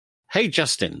Hey,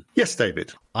 Justin. Yes,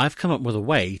 David. I've come up with a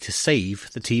way to save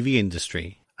the TV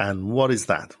industry. And what is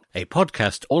that? A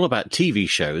podcast all about TV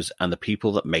shows and the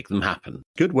people that make them happen.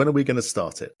 Good. When are we going to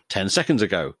start it? 10 seconds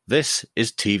ago. This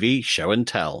is TV Show and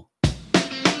Tell.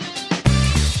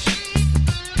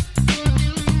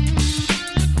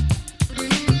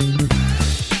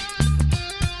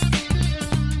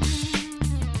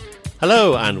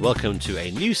 Hello and welcome to a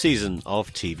new season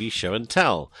of TV Show and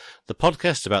Tell, the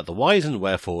podcast about the whys and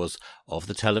wherefores of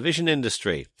the television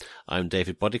industry. I'm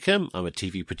David Bodicum. I'm a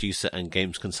TV producer and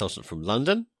games consultant from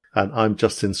London. And I'm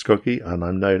Justin Scroggy, and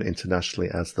I'm known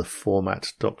internationally as the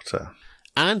Format Doctor.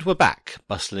 And we're back,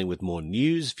 bustling with more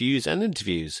news, views and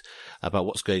interviews about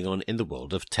what's going on in the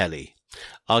world of telly.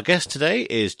 Our guest today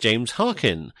is James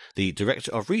Harkin, the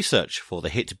Director of Research for the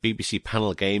hit BBC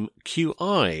panel game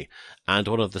QI, and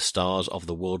one of the stars of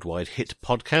the worldwide hit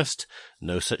podcast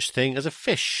No Such Thing as a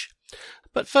Fish.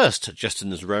 But first,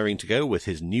 Justin is raring to go with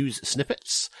his news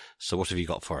snippets, so what have you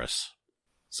got for us?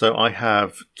 So I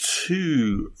have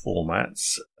two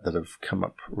formats that have come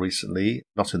up recently,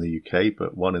 not in the UK,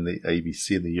 but one in the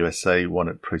ABC in the USA, one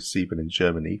at ProSieben in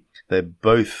Germany. They're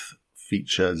both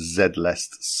feature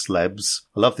Z-list slebs.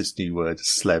 I love this new word,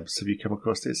 slebs. Have you come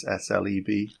across this?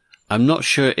 S-L-E-B? I'm not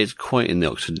sure it's quite in the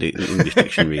Oxford English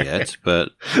Dictionary yet,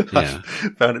 but yeah.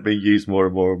 I've found it being used more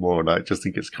and more and more, and I just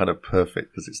think it's kind of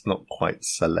perfect because it's not quite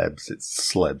celebs, it's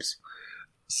slebs.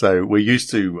 So we're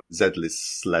used to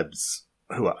Z-list slebs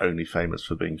who are only famous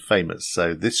for being famous.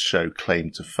 So this show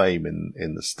claimed to fame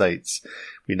in the States.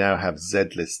 We now have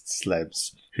Z-list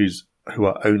celebs who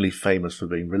are only famous for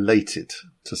being related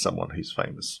to someone who's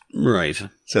famous. Right.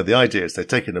 So the idea is they've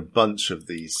taken a bunch of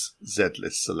these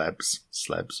Z-list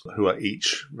celebs who are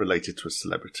each related to a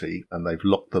celebrity, and they've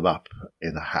locked them up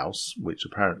in a house, which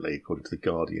apparently, according to The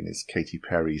Guardian, is Katy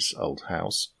Perry's old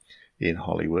house in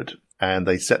Hollywood. And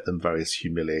they set them various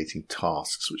humiliating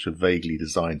tasks, which are vaguely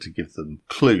designed to give them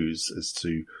clues as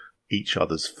to each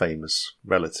other's famous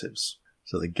relatives.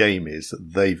 So the game is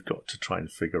that they've got to try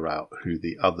and figure out who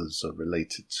the others are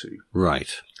related to.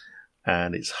 Right.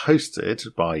 And it's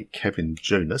hosted by Kevin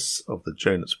Jonas of the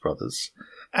Jonas Brothers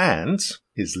and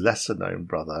his lesser-known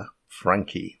brother,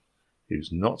 Frankie, who's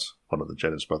not one of the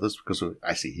Jonas Brothers, because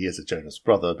actually he is a Jonas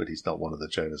brother, but he's not one of the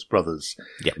Jonas Brothers.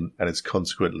 Yeah. And is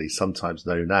consequently sometimes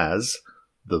known as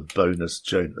the Bonus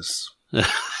Jonas.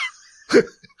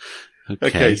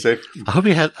 Okay, so I hope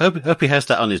he has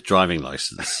that on his driving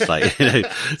license. Like,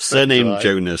 surname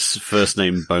Jonas, first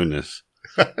name Bonus.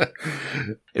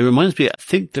 It reminds me, I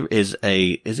think there is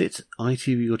is it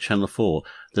ITV or Channel 4?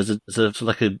 There's a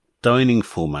like a dining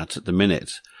format at the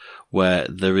minute where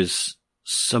there is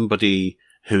somebody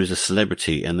who is a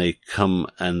celebrity and they come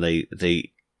and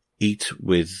they eat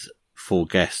with four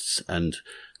guests and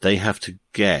they have to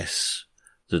guess.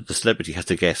 The celebrity has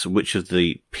to guess which of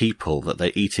the people that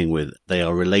they're eating with they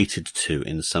are related to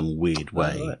in some weird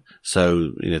way. Oh, right.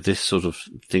 So, this sort of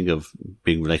thing of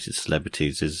being related to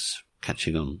celebrities is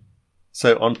catching on.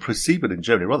 So on ProSieben in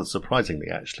Germany, rather surprisingly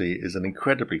actually, is an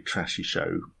incredibly trashy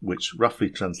show which roughly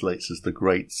translates as the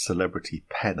Great Celebrity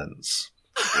Penance.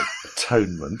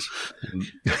 Atonement.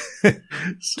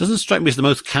 Doesn't strike me as the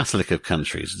most Catholic of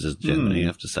countries, does Germany, you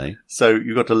have to say. So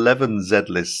you've got 11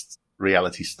 Z-list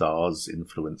reality stars,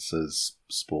 influencers,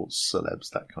 sports celebs,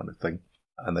 that kind of thing.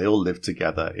 And they all live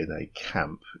together in a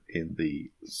camp in the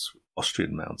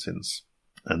Austrian mountains.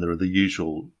 And there are the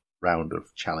usual round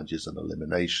of challenges and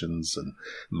eliminations and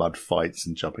mud fights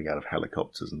and jumping out of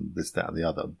helicopters and this, that and the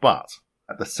other. But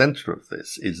at the centre of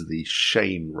this is the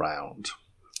shame round.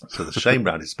 So the shame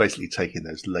round is basically taking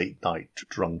those late night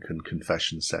drunken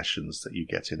confession sessions that you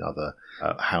get in other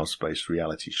house-based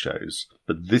reality shows.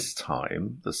 But this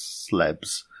time, the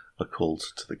celebs are called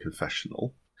to the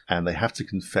confessional and they have to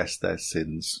confess their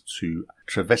sins to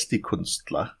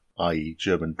Travestie-Künstler, i.e.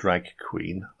 German drag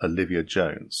queen, Olivia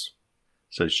Jones.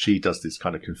 So she does this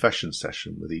kind of confession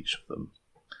session with each of them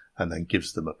and then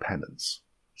gives them a penance.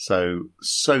 So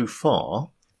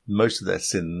far, most of their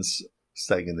sins,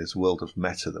 staying in this world of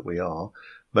meta that we are,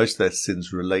 most of their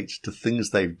sins relate to things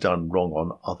they've done wrong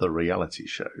on other reality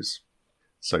shows.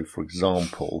 So, for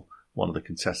example, one of the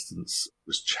contestants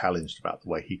was challenged about the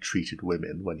way he treated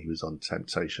women when he was on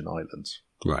Temptation Island.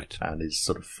 Right. And is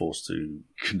sort of forced to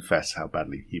confess how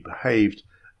badly he behaved,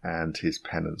 and his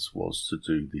penance was to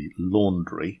do the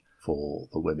laundry for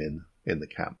the women in the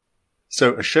camp.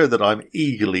 So a show that I'm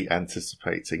eagerly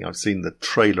anticipating, I've seen the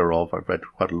trailer of, I've read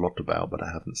quite a lot about, but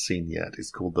I haven't seen yet, is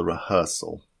called The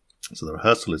Rehearsal. So The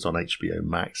Rehearsal is on HBO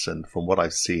Max, and from what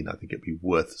I've seen, I think it'd be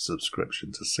worth a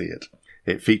subscription to see it.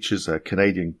 It features a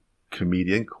Canadian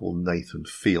comedian called Nathan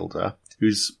Fielder,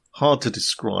 who's hard to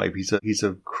describe. He's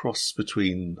a cross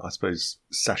between, I suppose,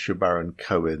 Sacha Baron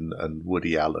Cohen and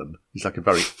Woody Allen. He's like a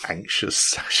very anxious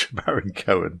Sacha Baron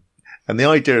Cohen. And the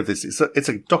idea of this, it's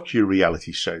a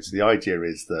docu-reality show. So the idea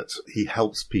is that he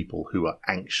helps people who are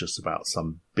anxious about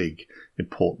some big,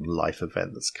 important life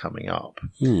event that's coming up.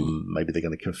 Maybe they're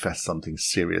going to confess something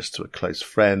serious to a close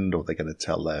friend, or they're going to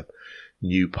tell their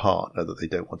new partner that they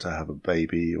don't want to have a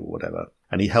baby or whatever.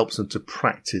 And he helps them to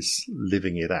practice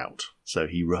living it out. So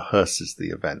he rehearses the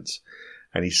event,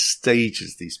 and he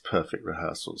stages these perfect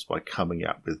rehearsals by coming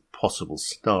up with possible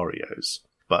scenarios,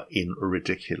 but in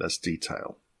ridiculous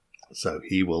detail. So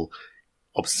he will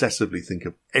obsessively think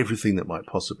of everything that might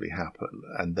possibly happen,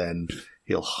 and then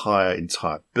he'll hire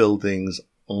entire buildings,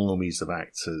 armies of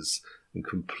actors, and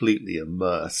completely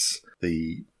immerse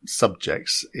the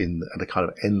subjects in a kind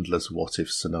of endless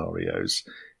what-if scenarios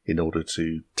in order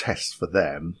to test for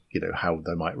them, how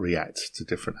they might react to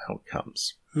different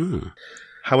outcomes.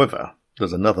 However,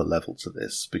 there's another level to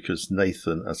this, because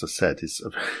Nathan, as I said,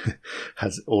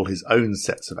 has all his own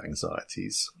sets of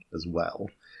anxieties as well.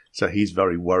 So he's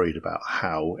very worried about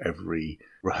how every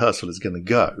rehearsal is going to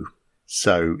go.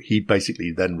 So he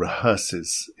basically then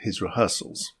rehearses his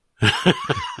rehearsals.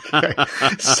 Okay.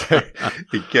 So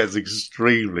it gets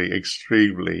extremely,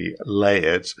 extremely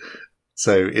layered.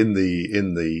 So in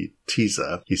the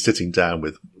teaser, he's sitting down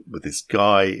with this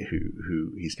guy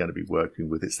who he's going to be working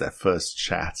with. It's their first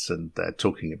chat, and they're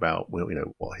talking about,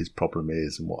 what his problem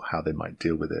is and how they might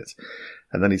deal with it.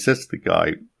 And then he says to the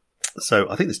guy, "So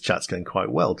I think this chat's going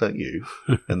quite well, don't you?"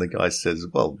 And the guy says,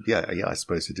 "Well, yeah, I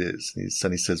suppose it is."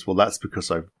 And he says, "Well, that's because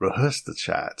I've rehearsed the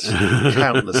chat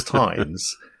countless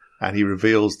times." And he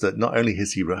reveals that not only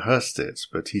has he rehearsed it,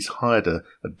 but he's hired a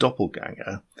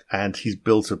doppelganger, and he's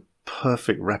built a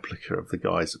perfect replica of the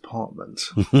guy's apartment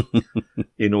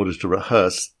in order to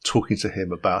rehearse talking to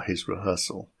him about his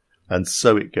rehearsal. And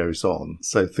so it goes on.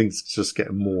 So things just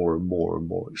get more and more and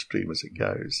more extreme as it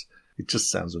goes. It just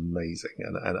sounds amazing,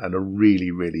 and a really,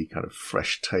 really kind of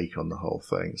fresh take on the whole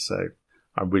thing. So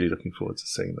I'm really looking forward to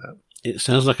seeing that. It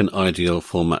sounds like an ideal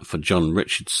format for John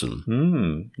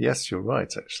Richardson. Yes, you're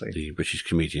right, actually. The British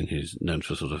comedian who's known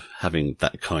for sort of having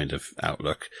that kind of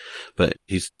outlook. But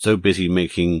he's so busy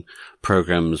making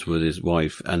programs with his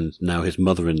wife and now his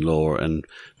mother-in-law, and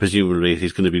presumably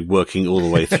he's going to be working all the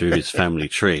way through his family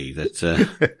tree,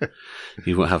 that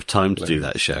he won't have time to do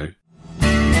that show.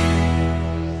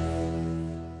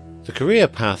 The career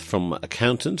path from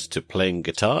accountant to playing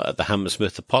guitar at the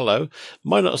Hammersmith Apollo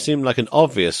might not seem like an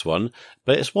obvious one,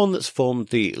 but it's one that's formed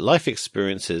the life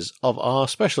experiences of our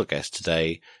special guest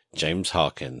today, James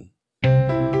Harkin.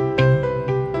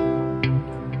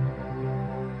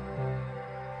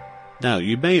 Now,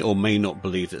 you may or may not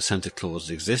believe that Santa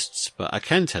Claus exists, but I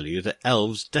can tell you that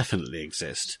elves definitely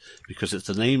exist, because it's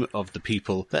the name of the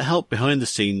people that help behind the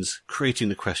scenes creating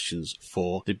the questions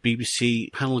for the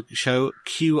BBC panel show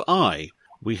QI.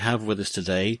 We have with us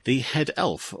today the head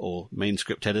elf, or main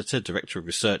script editor, director of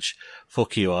research for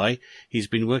QI. He's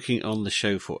been working on the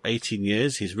show for 18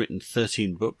 years. He's written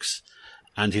 13 books.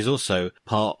 And he's also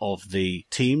part of the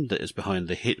team that is behind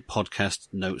the hit podcast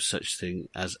No Such Thing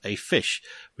as a Fish,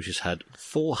 which has had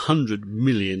 400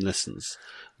 million listens.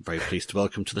 I'm very pleased to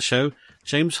welcome to the show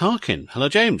James Harkin. Hello,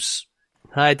 James.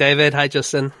 Hi, David. Hi,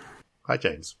 Justin. Hi,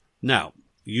 James. Now,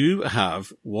 you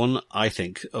have one, I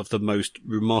think, of the most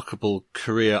remarkable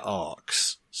career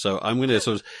arcs. So I'm going to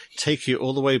sort of take you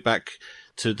all the way back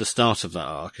to the start of that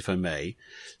arc, if I may.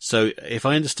 So if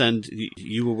I understand,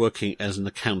 you were working as an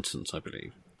accountant, I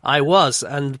believe. I was,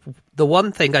 and the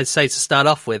one thing I'd say to start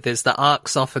off with is that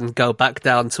arcs often go back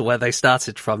down to where they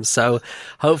started from, so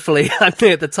hopefully I'm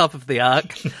near the top of the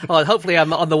arc, or hopefully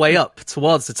I'm on the way up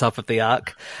towards the top of the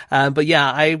arc. But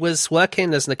yeah, I was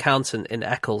working as an accountant in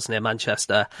Eccles near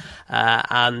Manchester,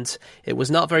 and it was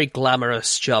not a very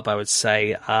glamorous job, I would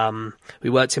say.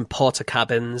 We worked in porter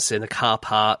cabins in a car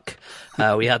park.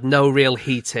 We had no real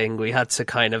heating. We had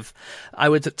to I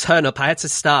would turn up, I had to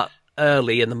start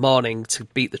early in the morning to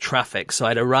beat the traffic, so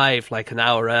I'd arrive like an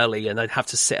hour early, and I'd have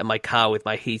to sit in my car with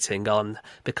my heating on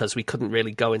because we couldn't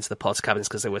really go into the porter cabins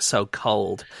because they were so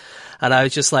cold. And I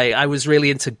was just I was really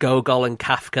into Gogol and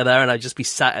Kafka there, and I'd just be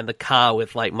sat in the car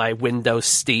with like my windows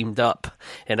steamed up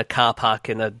in a car park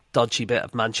in a dodgy bit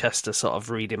of Manchester, sort of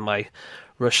reading my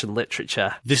Russian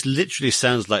literature. This literally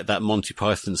sounds like that Monty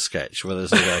Python sketch where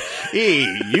there's like,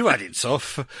 hey, you had it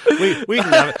tough. We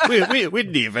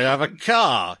didn't even have a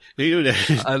car.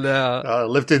 I know. I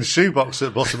lived in shoebox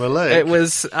at bottom of lake. It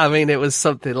was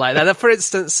something like that. For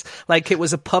instance, like it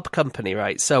was a pub company,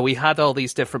 right? So we had all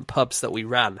these different pubs that we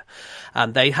ran,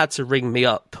 and they had to ring me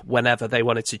up whenever they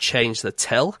wanted to change the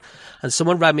till. And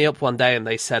someone rang me up one day and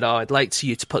they said, oh, I'd like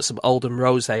you to put some Oldham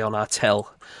Rosé on our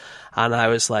till. And I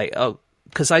was like, oh,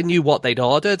 because I knew what they'd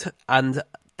ordered, and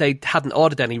they hadn't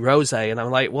ordered any rosé. And I'm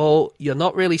like, well, you're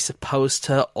not really supposed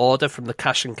to order from the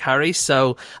cash and carry,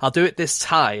 so I'll do it this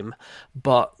time.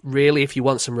 But really, if you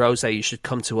want some rosé, you should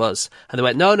come to us. And they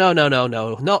went, no,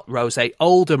 not rosé,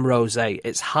 Oldham Rosé.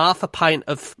 It's half a pint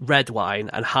of red wine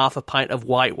and half a pint of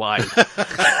white wine.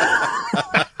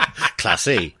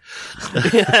 Classy.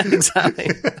 Yeah, exactly.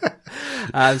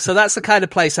 So that's the kind of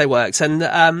place I worked.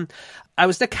 And I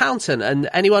was an accountant, and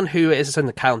anyone who is an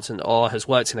accountant or has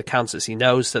worked in accountancy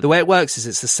knows that the way it works is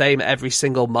it's the same every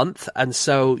single month. And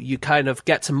so you kind of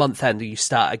get to month end and you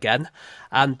start again.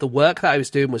 And the work that I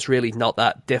was doing was really not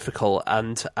that difficult.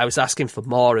 And I was asking for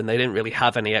more, and they didn't really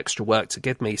have any extra work to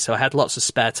give me. So I had lots of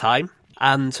spare time.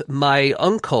 And my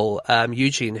uncle,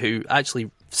 Eugene, who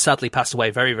actually sadly passed away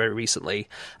very, very recently,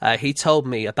 he told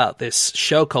me about this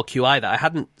show called QI that I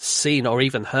hadn't seen or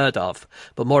even heard of,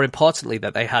 but more importantly,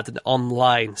 that they had an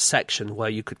online section where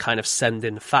you could kind of send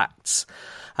in facts.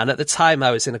 And at the time,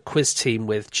 I was in a quiz team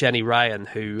with Jenny Ryan,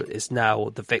 who is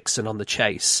now the vixen on The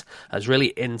Chase. I was really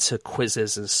into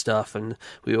quizzes and stuff, and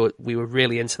we were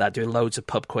really into that, doing loads of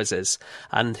pub quizzes.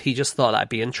 And he just thought I'd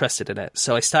be interested in it.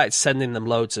 So I started sending them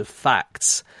loads of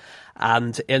facts.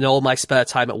 And in all my spare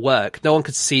time at work, no one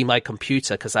could see my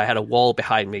computer because I had a wall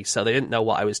behind me, so they didn't know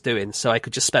what I was doing. So I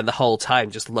could just spend the whole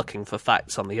time just looking for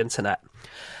facts on the internet.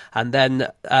 And then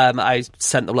I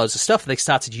sent them loads of stuff. They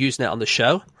started using it on the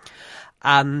show.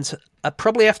 And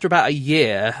probably after about a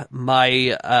year,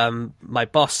 my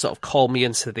boss sort of called me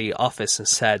into the office and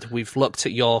said, we've looked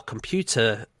at your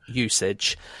computer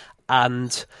usage,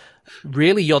 and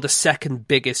really you're the second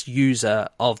biggest user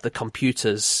of the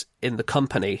computers in the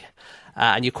company.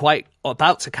 And you're quite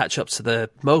about to catch up to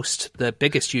the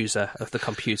biggest user of the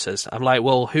computers. I'm like,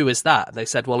 well, who is that? And they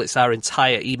said, well, it's our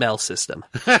entire email system.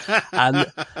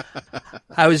 And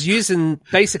I was using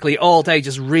basically all day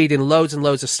just reading loads and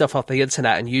loads of stuff off the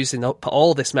internet and using up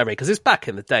all this memory, because it's back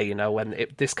in the day, when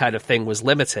this kind of thing was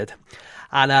limited.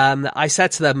 And I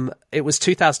said to them, it was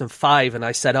 2005, and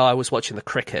I said, I was watching the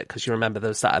cricket, because you remember there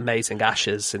was that amazing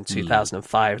Ashes in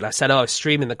 2005. And I said, I was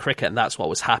streaming the cricket, and that's what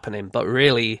was happening. But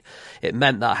really, it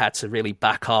meant that I had to really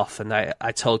back off. And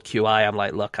I told QI, I'm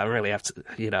like, look, I really have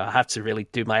to, I have to really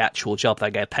do my actual job that I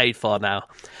get paid for now.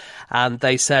 And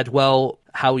they said, well,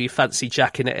 how you fancy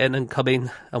jacking it in and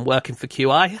coming and working for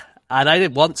QI? And I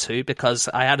didn't want to, because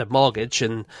I had a mortgage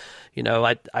and,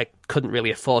 I couldn't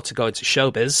really afford to go into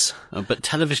showbiz. Oh, but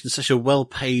television's such a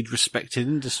well-paid, respected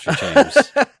industry,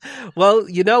 James. Well,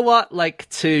 you know what? Like,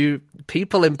 to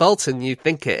people in Bolton, you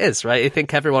think it is, right? You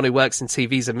think everyone who works in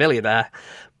TV is a millionaire.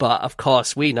 But, of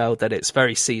course, we know that it's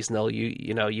very seasonal.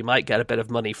 You might get a bit of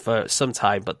money for some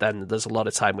time, but then there's a lot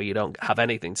of time where you don't have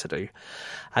anything to do.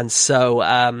 And so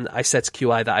I said to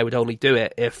QI that I would only do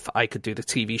it if I could do the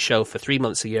TV show for 3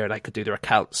 months a year and I could do their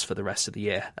accounts for the rest of the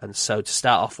year. And so to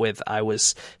start off with, I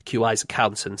was QI's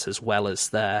accountant as well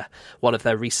as one of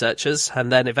their researchers.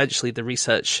 And then eventually the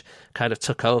research kind of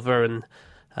took over,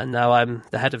 and now I'm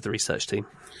the head of the research team.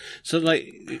 So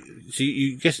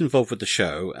you get involved with the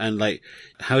show, and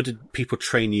how did people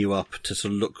train you up to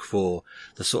sort of look for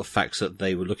the sort of facts that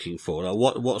they were looking for?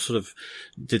 What sort of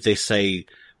did they say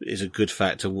is a good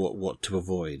fact, or what to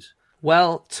avoid?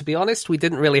 Well, to be honest, we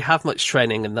didn't really have much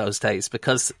training in those days,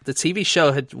 because the TV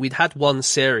show we'd had one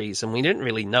series and we didn't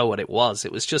really know what it was.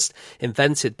 It was just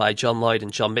invented by John Lloyd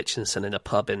and John Mitchinson in a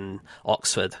pub in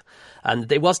Oxford.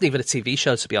 And it wasn't even a TV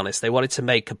show, to be honest. They wanted to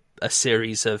make a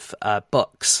series of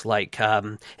books, like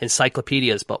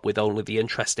encyclopedias, but with only the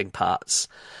interesting parts.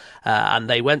 And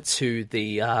they went to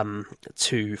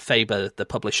to Faber, the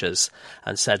publishers,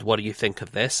 and said, what do you think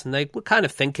of this? And they were kind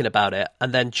of thinking about it.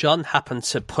 And then John happened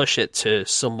to push it to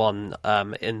someone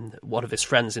in one of his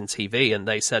friends in TV, and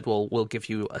they said, well, we'll give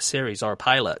you a series or a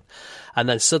pilot. And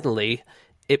then suddenly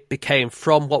it became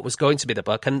from what was going to be the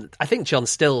book. And I think John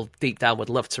still deep down would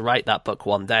love to write that book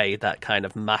one day, that kind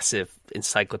of massive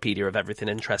encyclopedia of everything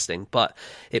interesting. But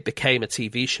it became a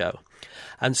TV show.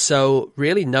 And so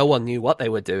really no one knew what they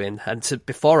were doing. And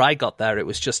before I got there, it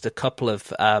was just a couple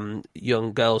of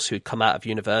young girls who'd come out of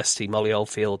university, Molly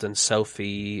Oldfield and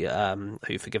Sophie,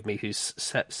 who, forgive me, whose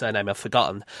surname I've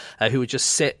forgotten, who would just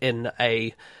sit in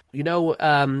a...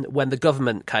 when the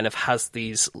government kind of has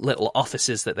these little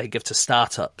offices that they give to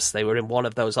startups, they were in one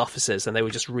of those offices and they were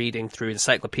just reading through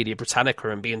Encyclopedia Britannica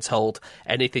and being told,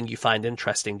 anything you find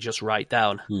interesting, just write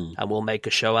down and we'll make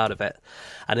a show out of it.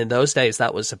 And in those days,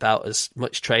 that was about as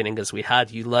much training as we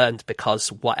had. You learned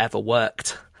because whatever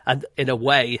worked. And in a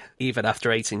way, even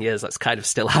after 18 years, that's kind of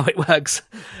still how it works.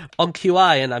 On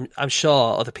QI, and I'm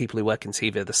sure other people who work in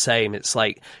TV are the same, it's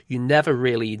like you never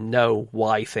really know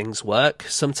why things work.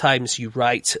 Sometimes you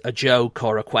write a joke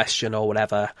or a question or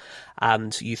whatever,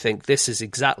 and you think this is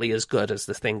exactly as good as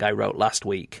the thing I wrote last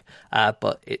week,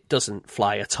 but it doesn't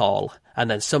fly at all. And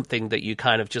then something that you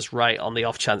kind of just write on the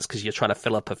off chance because you're trying to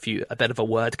fill up a bit of a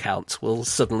word count will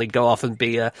suddenly go off and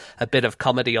be a bit of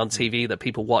comedy on TV that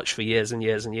people watch for years and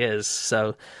years and years.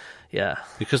 So, yeah.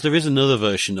 Because there is another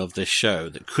version of this show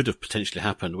that could have potentially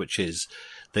happened, which is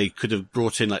they could have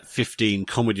brought in like 15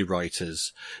 comedy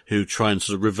writers who try and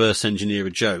sort of reverse engineer a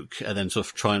joke and then sort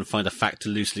of try and find a fact to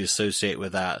loosely associate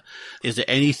with that. Is there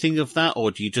anything of that,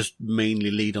 or do you just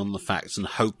mainly lead on the facts and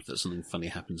hope that something funny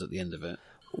happens at the end of it?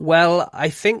 Well, I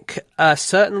think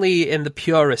certainly in the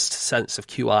purest sense of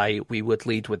QI, we would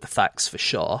lead with the facts for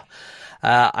sure.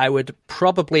 I would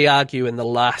probably argue in the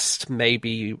last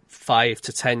maybe 5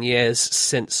 to 10 years,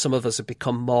 since some of us have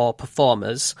become more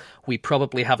performers, we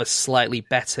probably have a slightly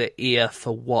better ear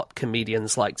for what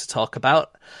comedians like to talk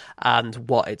about and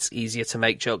what it's easier to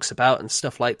make jokes about and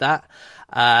stuff like that.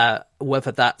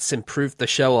 Whether that's improved the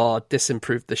show or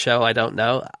disimproved the show, I don't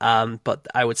know. But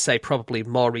I would say probably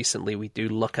more recently we do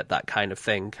look at that kind of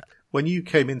thing. When you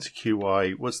came into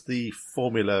QI, was the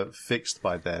formula fixed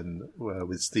by then,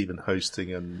 with Stephen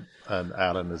hosting and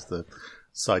Alan as the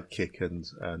sidekick and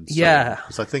so yeah?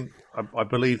 Because I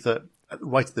believe that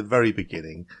right at the very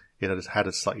beginning, it had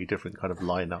a slightly different kind of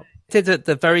lineup. Did at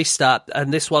the very start,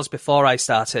 and this was before I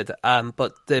started,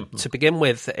 but to begin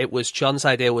with, it was John's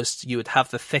idea was you would have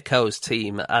the thickos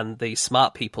team and the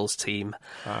smart people's team,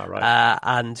 right.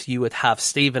 And you would have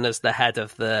Stephen as the head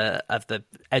of the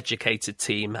educated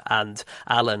team and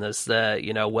Alan as the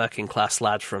working class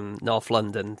lad from North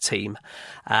London team,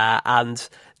 and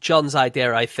John's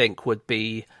idea, I think, would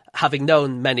be, having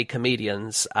known many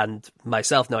comedians and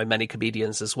myself knowing many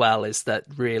comedians as well, is that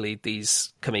really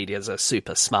these comedians are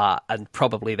super smart and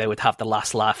probably they would have the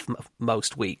last laugh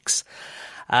most weeks.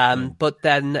 But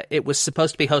then it was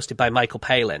supposed to be hosted by Michael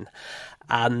Palin.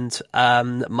 And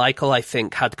Michael, I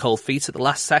think, had cold feet at the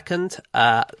last second.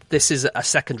 This is a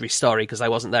secondary story because I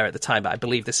wasn't there at the time, but I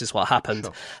believe this is what happened,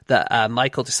 sure. That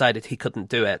Michael decided he couldn't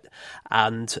do it.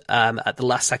 And at the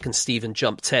last second, Stephen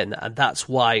jumped in. And that's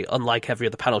why, unlike every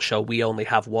other panel show, we only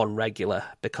have one regular,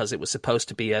 because it was supposed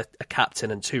to be a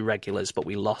captain and 2 regulars, but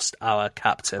we lost our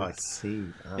captain. I see.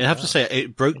 I have to say,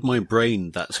 it broke my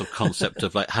brain, that sort of concept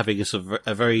of like having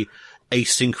a very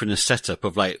asynchronous setup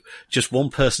of like just one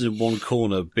person in one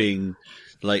corner being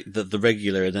like the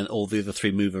regular and then all the other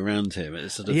 3 move around him.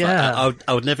 It's sort of like,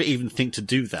 I would never even think to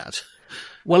do that.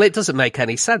 Well, it doesn't make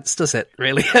any sense, does it,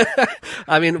 really?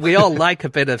 I mean, we all like a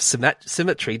bit of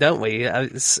symmetry, don't we?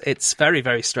 It's very,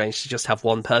 very strange to just have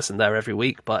one person there every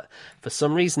week, but for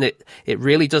some reason it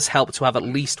really does help to have at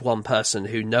least one person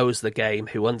who knows the game,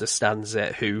 who understands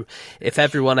it, who, if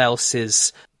everyone else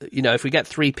is, if we get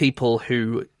 3 people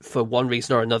who, for one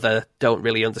reason or another, don't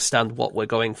really understand what we're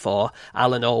going for,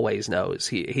 Alan always knows.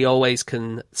 He always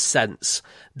can sense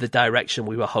the direction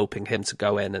we were hoping him to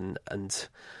go in, and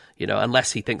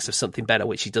unless he thinks of something better,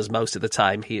 which he does most of the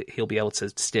time, he'll be able to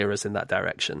steer us in that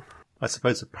direction. I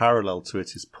suppose a parallel to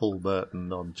it is Paul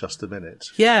Merton on Just a Minute.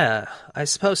 Yeah, I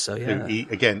suppose so, yeah. Who,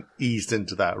 again, eased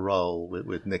into that role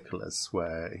with Nicholas,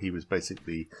 where he was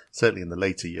basically, certainly in the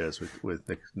later years with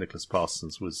Nicholas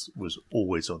Parsons, was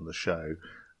always on the show,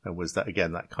 and was that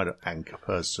kind of anchor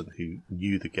person who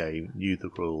knew the game, knew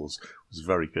the rules, was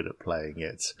very good at playing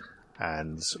it,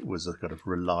 and was a kind of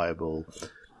reliable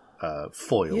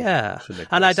foil. Yeah,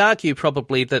 and I'd argue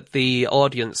probably that the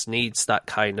audience needs that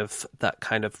kind of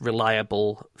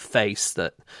reliable face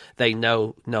that they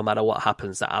know no matter what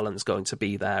happens that Alan's going to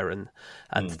be there, and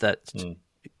that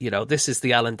this is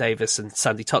the Alan Davis and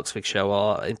Sandy Toksvig show,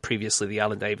 or previously the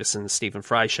Alan Davis and Stephen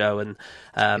Fry show, and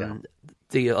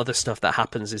the other stuff that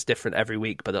happens is different every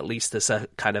week, but at least there's a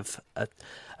kind of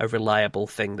a reliable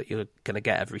thing that you're going to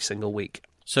get every single week.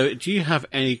 So do you have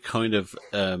any kind of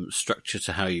structure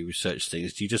to how you research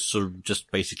things? Do you just sort of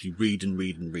just basically read and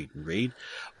read and read and read?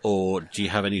 Or do you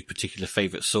have any particular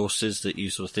favourite sources that you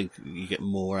sort of think you get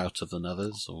more out of than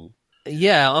others? Or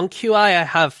Yeah, on QI I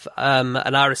have an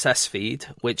RSS feed,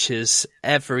 which is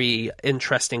every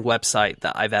interesting website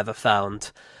that I've ever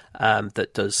found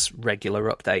that does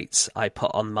regular updates. I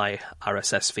put on my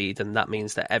RSS feed, and that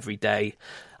means that every day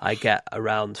I get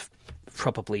around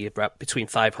probably about between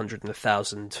 500 and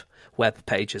 1,000 web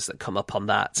pages that come up on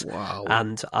that. Wow.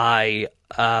 And I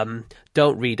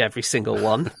don't read every single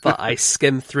one, but I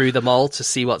skim through them all to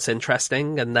see what's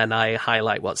interesting, and then I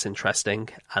highlight what's interesting.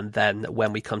 And then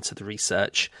when we come to the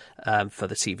research for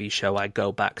the TV show, I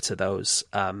go back to those,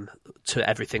 to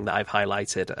everything that I've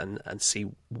highlighted and see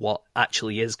what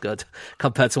actually is good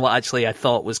compared to what actually I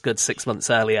thought was good 6 months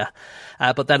earlier.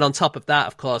 But then on top of that,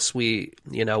 of course, we're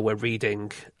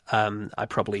reading. I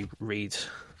probably read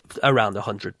around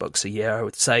 100 books a year, I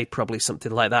would say, probably something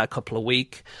like that, a couple a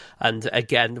week. And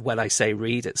again, when I say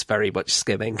read, it's very much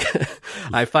skimming.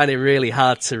 I find it really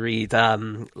hard to read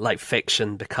like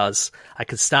fiction, because I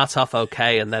can start off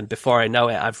okay, and then before I know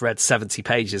it, I've read 70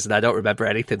 pages and I don't remember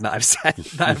anything that I've said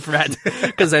that I've read,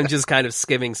 because I'm just kind of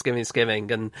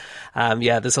skimming. And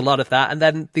there's a lot of that. And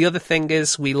then the other thing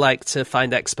is we like to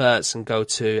find experts and go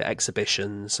to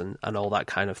exhibitions and all that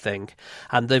kind of thing.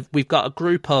 And we've got a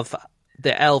group of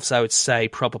the elves, I would say,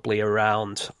 probably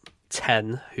around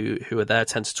 10 who are there,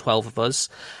 10 to 12 of us.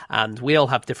 And we all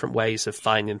have different ways of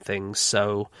finding things.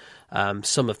 So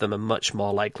some of them are much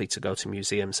more likely to go to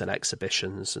museums and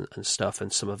exhibitions and stuff.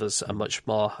 And some of us are much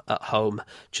more at home,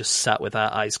 just sat with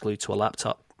our eyes glued to a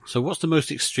laptop. So what's the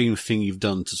most extreme thing you've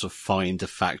done to sort of find a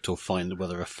fact or find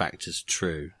whether a fact is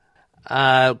true?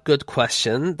 Good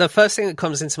question. The first thing that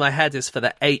comes into my head is for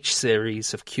the H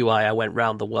series of QI, I went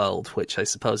round the world, which I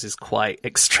suppose is quite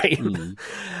extreme.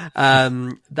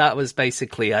 That was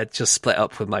basically, I just split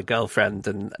up with my girlfriend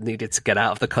and needed to get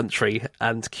out of the country,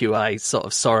 and QI sort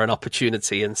of saw an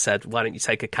opportunity and said, why don't you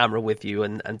take a camera with you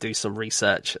and do some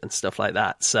research and stuff like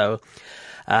that. So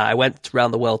I went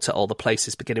around the world to all the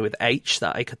places beginning with H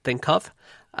that I could think of.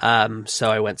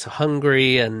 So I went to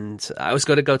Hungary, and I was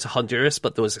going to go to Honduras,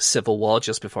 but there was a civil war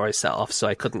just before I set off, so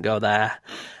I couldn't go there.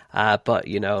 But,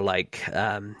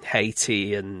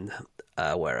 Haiti and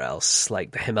where else?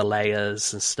 Like the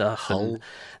Himalayas and stuff. Hull. And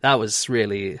that was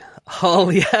really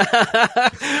Hull, yeah.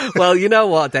 Well, you know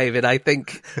what, David? I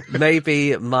think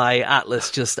maybe my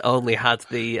atlas just only had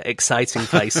the exciting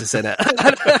places in it.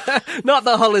 Not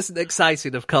that Hull isn't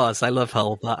exciting, of course. I love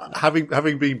Hull, but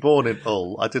Having been born in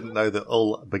Hull, I didn't know that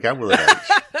Hull began with an H.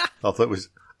 I thought it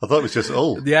was just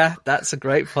Hull. Yeah, that's a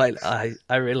great point. I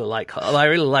really like Hull. I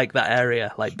really like that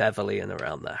area, like Beverly and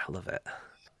around there. I love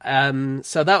it.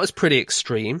 So that was pretty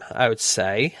extreme, I would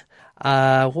say.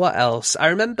 What else? I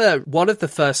remember one of the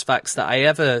first facts that I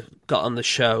ever got on the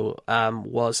show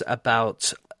was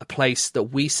about a place that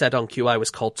we said on QI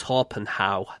was called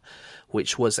Torpenhow,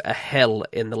 which was a hill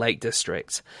in the Lake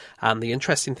District. And the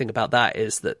interesting thing about that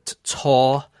is that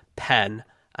Tor, Pen,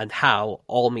 and How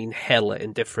all mean hill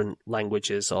in different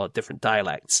languages or different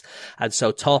dialects. And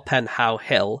so Torpenhow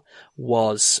Hill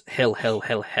was hill.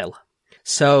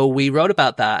 So we wrote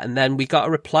about that, and then we got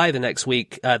a reply the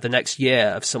next year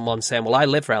of someone saying, well, I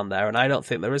live around there, and I don't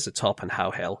think there is a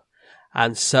Torpenhow Hill.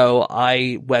 And so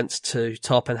I went to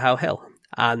Torpenhow Hill,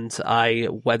 and I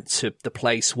went to the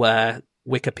place where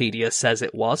Wikipedia says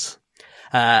it was.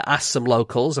 Asked some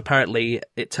locals. Apparently,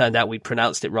 it turned out we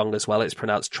pronounced it wrong as well. It's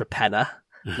pronounced Trepenna,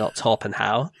 not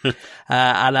Torpenhow.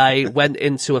 And I went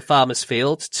into a farmer's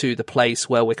field to the place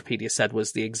where Wikipedia said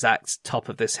was the exact top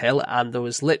of this hill, and there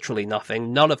was literally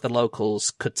nothing. None of the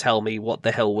locals could tell me what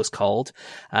the hill was called.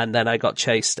 And then I got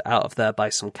chased out of there by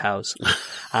some cows.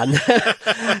 And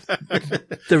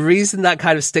the reason that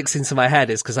kind of sticks into my head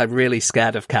is because I'm really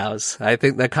scared of cows. I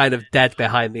think they're kind of dead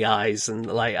behind the eyes. And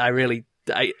like,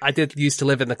 I did used to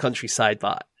live in the countryside,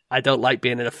 but I don't like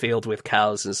being in a field with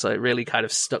cows, and so it really kind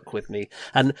of stuck with me.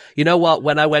 And you know what?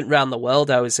 When I went around the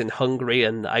world, I was in Hungary,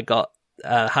 and I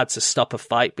had to stop a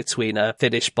fight between a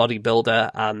Finnish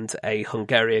bodybuilder and a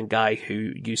Hungarian guy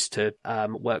who used to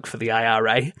work for the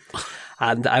IRA.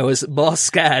 And I was more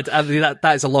scared. I mean,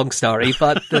 that is a long story,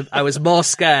 but I was more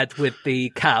scared with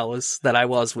the cows than I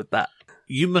was with that.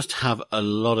 You must have a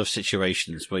lot of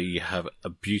situations where you have a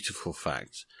beautiful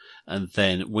fact, and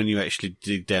then when you actually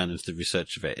dig down into the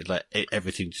research of it,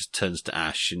 everything just turns to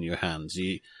ash in your hands.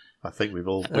 I think we've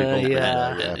all been there.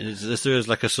 Yeah. There is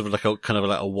like a sort of like a kind of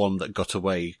like a one that got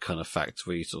away kind of fact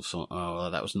where you sort of thought, oh,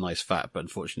 well, that was a nice fact, but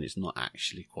unfortunately it's not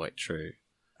actually quite true.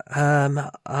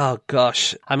 Oh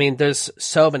gosh. I mean, there's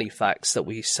so many facts that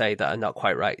we say that are not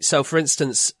quite right. So for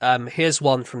instance, here's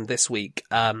one from this week,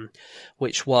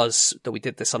 which was that we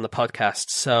did this on the podcast.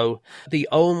 So the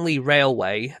only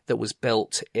railway that was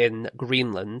built in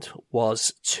Greenland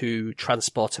was to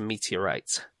transport a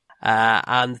meteorite.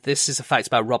 And this is a fact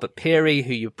about Robert Peary,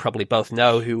 who you probably both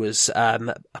know, who was,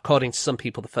 according to some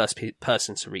people, the first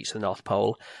person to reach the North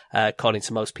Pole. According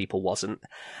to most people, wasn't.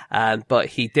 But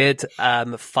he did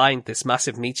find this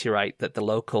massive meteorite that the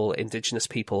local indigenous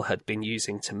people had been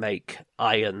using to make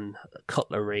iron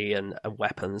cutlery and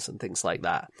weapons and things like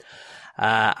that.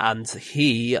 And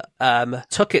he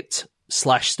took it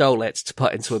 /stole it to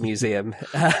put into a museum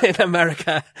in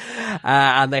America,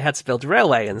 and they had to build a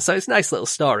railway, and so it's a nice little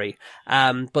story.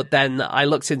 But then I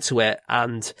looked into it,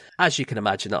 and as you can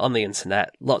imagine, on the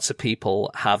internet, lots of people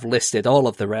have listed all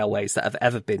of the railways that have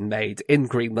ever been made in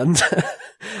Greenland,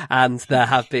 and there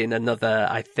have been another,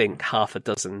 I think, half a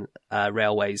dozen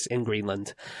railways in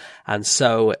Greenland. And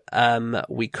so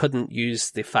we couldn't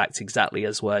use the fact exactly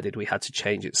as worded. We had to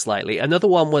change it slightly. Another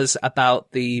one was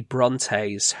about the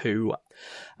Brontes, who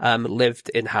lived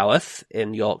in Haworth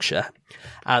in Yorkshire.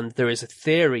 And there is a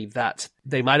theory that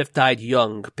they might have died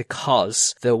young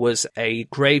because there was a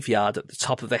graveyard at the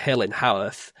top of the hill in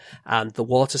Haworth, and the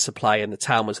water supply in the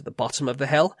town was at the bottom of the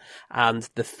hill. And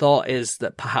the thought is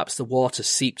that perhaps the water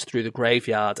seeped through the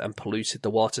graveyard and polluted the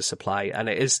water supply. And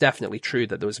it is definitely true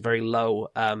that there was very low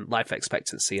life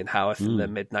expectancy in Haworth in the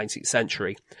mid-19th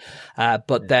century.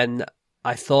 But then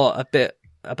I thought a bit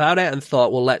about it and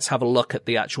thought, well, let's have a look at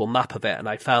the actual map of it. And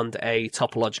I found a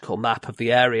topological map of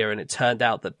the area, and it turned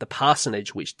out that the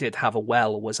parsonage, which did have a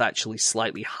well, was actually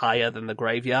slightly higher than the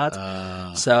graveyard.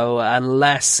 So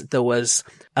unless there was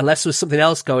something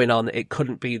else going on, it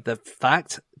couldn't be the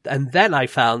fact. And then I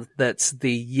found that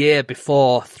the year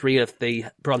before 3 of the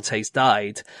Brontes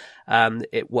died, I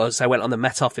went on the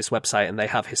Met Office website, and they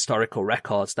have historical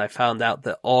records, and I found out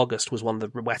that August was one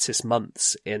of the wettest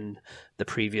months in the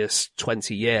previous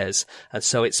 20 years. And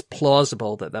so it's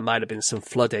plausible that there might have been some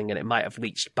flooding, and it might have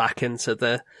leached back into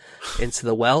the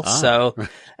well. So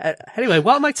anyway,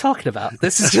 what am I talking about?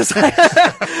 This is just,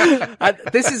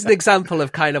 this is an example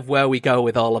of kind of where we go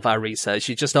with all of our research.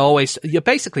 You're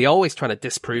basically always trying to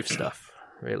disprove stuff,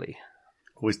 really.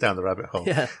 Always down the rabbit hole.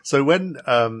 Yeah. So when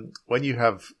you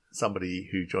have somebody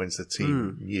who joins the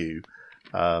team new,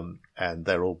 and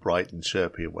they're all bright and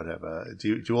chirpy or whatever,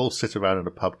 do you all sit around in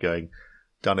a pub going,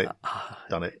 done it,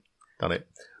 done it, done it?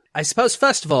 I suppose,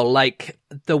 first of all, like,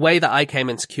 the way that I came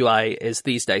into QI is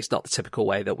these days not the typical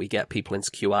way that we get people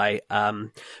into QI.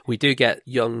 We do get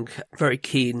young, very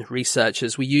keen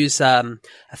researchers. We use a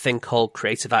thing called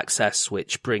Creative Access,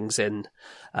 which brings in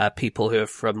people who are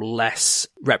from less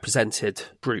represented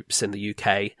groups in the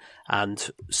UK. And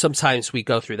sometimes we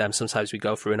go through them, sometimes we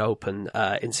go through an open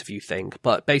interview thing.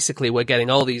 But basically, we're getting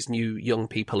all these new young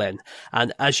people in.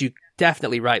 And as you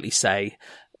definitely rightly say,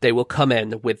 they will come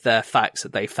in with their facts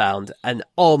that they found, and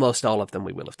almost all of them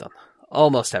we will have done.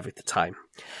 Almost every time.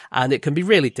 And it can be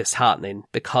really disheartening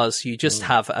because you just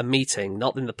have a meeting,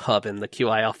 not in the pub, in the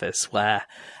QI office, where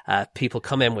people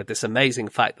come in with this amazing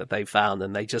fact that they found,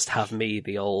 and they just have me,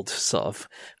 the old sort of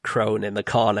crone in the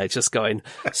corner, just going,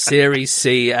 Series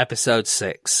C, episode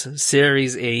 6,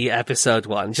 Series E, episode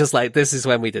 1. Just like, this is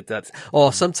when we did that.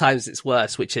 Or sometimes it's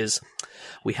worse, which is,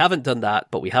 we haven't done that,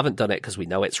 but we haven't done it because we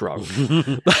know it's wrong.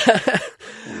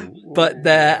 But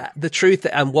the truth,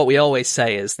 and what we always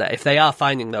say, is that if they are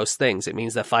finding those things, it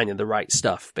means they're finding the right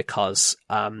stuff, because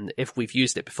if we've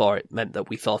used it before, it meant that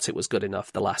we thought it was good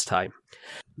enough the last time.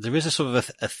 There is a sort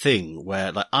of a thing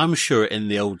where, like, I'm sure in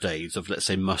the old days of, let's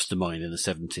say, Mastermind in the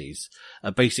 70s,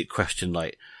 a basic question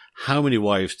like, how many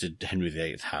wives did Henry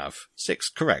VIII have? 6,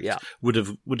 correct. Yeah. Would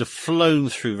have flown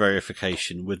through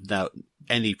verification without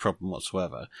any problem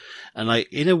whatsoever. And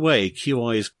in a way,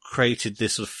 QI has created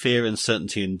this sort of fear,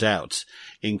 uncertainty and doubt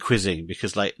in quizzing,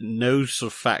 because no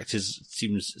sort of fact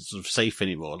seems sort of safe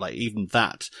anymore. Like, even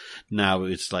that now,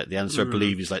 it's like the answer I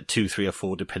believe is like 2, 3 or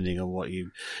 4, depending on what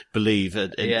you believe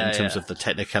in terms of the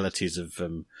technicalities of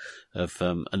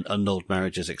annulled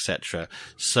marriages, etc.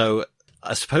 So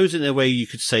I suppose in a way you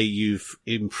could say you've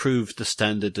improved the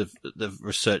standard of the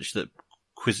research that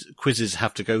quizzes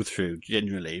have to go through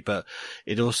generally, but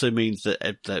it also means that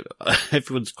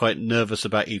everyone's quite nervous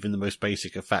about even the most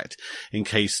basic of fact in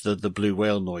case the blue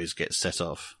whale noise gets set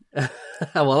off.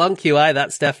 Well, on QI,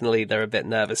 that's definitely, they're a bit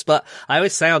nervous. But I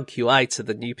always say on QI to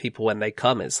the new people when they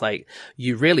come, it's like,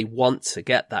 you really want to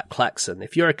get that klaxon.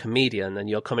 If you're a comedian and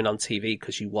you're coming on TV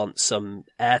because you want some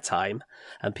airtime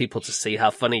and people to see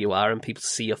how funny you are and people to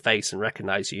see your face and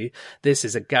recognize you, this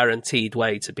is a guaranteed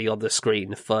way to be on the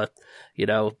screen for,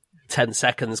 10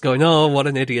 seconds going, oh, what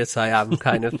an idiot I am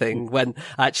kind of thing, when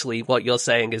actually what you're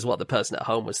saying is what the person at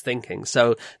home was thinking.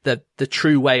 So the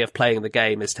true way of playing the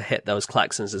game is to hit those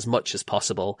klaxons as much as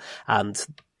possible. And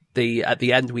at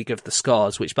the end, we give the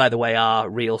scores, which by the way are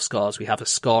real scores. We have a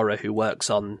scorer who works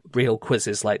on real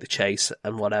quizzes like the Chase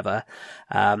and whatever.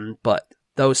 But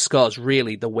those scores,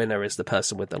 really the winner is the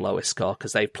person with the lowest score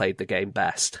because they've played the game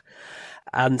best.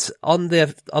 And on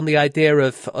the idea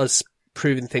of us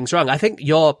proving things wrong, I think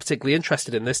you're particularly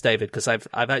interested in this, David, because I've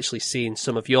actually seen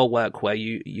some of your work where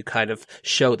you kind of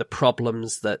show the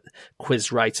problems that quiz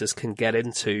writers can get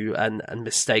into and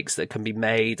mistakes that can be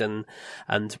made and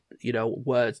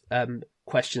word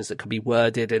questions that can be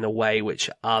worded in a way which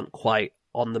aren't quite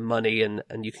on the money and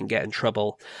you can get in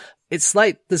trouble. It's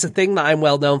like there's a thing that I'm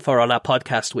well known for on our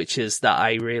podcast, which is that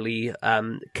I really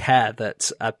care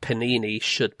that a panini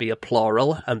should be a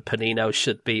plural and panino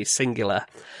should be singular.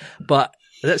 But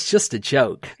that's just a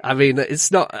joke. I mean,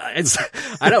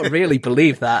 I don't really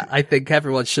believe that. I think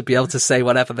everyone should be able to say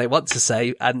whatever they want to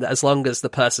say. And as long as the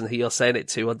person who you're saying it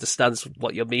to understands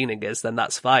what your meaning is, then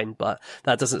that's fine. But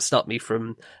that doesn't stop me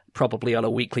from probably on a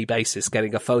weekly basis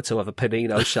getting a photo of a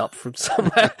panino shop from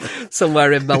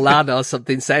somewhere in Milan or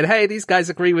something saying, hey, these guys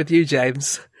agree with you,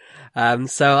 James.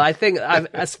 So I think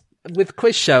with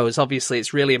quiz shows, obviously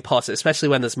it's really important, especially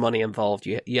when there's money involved.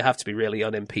 You have to be really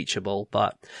unimpeachable.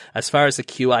 But as far as the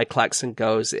QI klaxon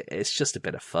goes, it's just a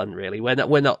bit of fun, really. We're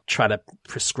not trying to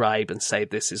prescribe and say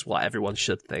this is what everyone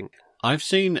should think. I've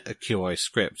seen a QI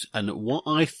script, and what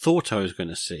I thought I was going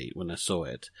to see when I saw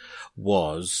it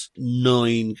was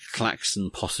 9 klaxon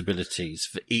possibilities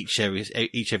for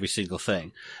every single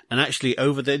thing. And actually,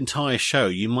 over the entire show,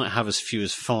 you might have as few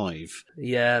as 5.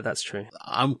 Yeah, that's true.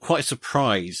 I'm quite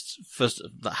surprised, first,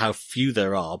 how few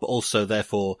there are, but also,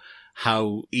 therefore,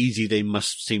 how easy they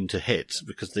must seem to hit,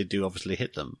 because they do obviously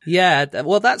hit them. Yeah,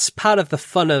 well, that's part of the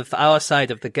fun of our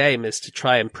side of the game, is to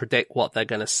try and predict what they're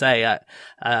going to say.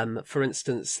 For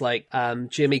instance, like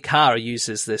Jimmy Carr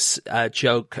uses this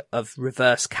joke of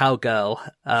reverse cowgirl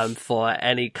for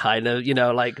any kind of,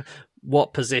 like,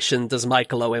 what position does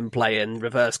Michael Owen play in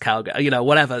reverse cowgirl?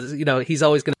 Whatever. He's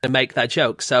always going to make that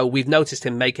joke. So we've noticed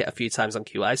him make it a few times on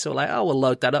QI. So we're like, oh, we'll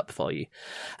load that up for you.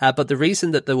 But the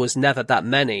reason that there was never that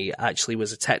many actually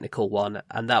was a technical one.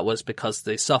 And that was because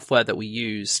the software that we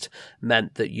used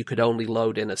meant that you could only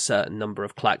load in a certain number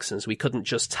of klaxons. We couldn't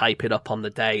just type it up on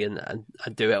the day and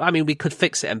do it. I mean, we could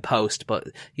fix it in post, but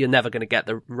you're never going to get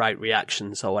the right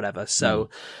reactions or whatever.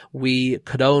 So we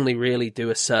could only really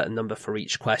do a certain number for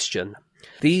each question.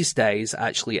 These days,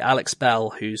 actually, Alex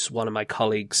Bell, who's one of my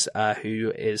colleagues,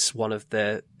 who is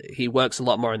he works a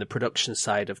lot more in the production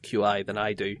side of QI than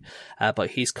I do, but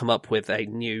he's come up with a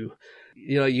new,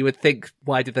 you would think,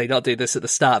 why did they not do this at the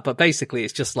start? But basically,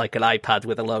 it's just like an iPad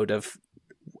with a load of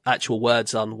actual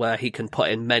words on where he can put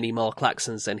in many more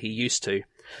klaxons than he used to.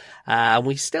 And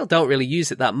we still don't really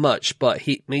use it that much, but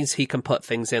means he can put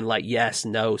things in like yes,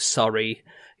 no, sorry,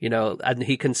 and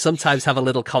he can sometimes have a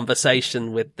little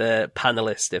conversation with the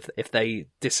panelist if they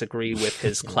disagree with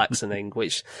his klaxoning,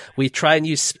 which we try and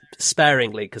use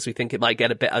sparingly because we think it might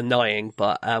get a bit annoying,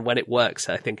 but when it works,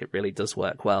 I think it really does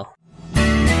work well.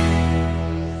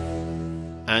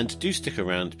 And do stick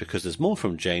around because there's more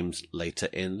from James later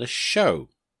in the show.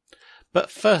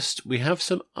 But first, we have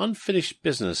some unfinished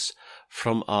business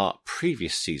from our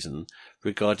previous season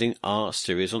regarding our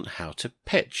series on how to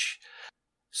pitch.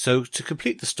 So to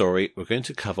complete the story, we're going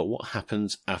to cover what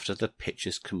happens after the pitch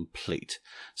is complete.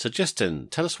 So Justin,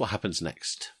 tell us what happens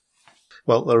next.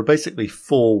 Well, there are basically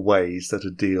 4 ways that a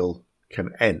deal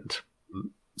can end.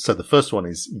 So the first one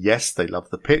is, yes, they love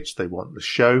the pitch, they want the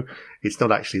show. It's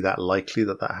not actually that likely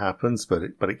that happens, but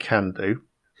it can do.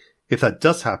 If that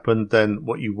does happen, then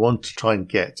what you want to try and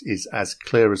get is as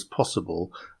clear as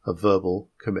possible a verbal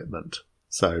commitment.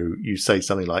 So you say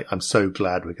something like, I'm so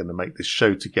glad we're going to make this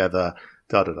show together,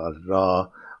 da-da-da-da-da.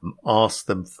 Ask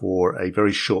them for a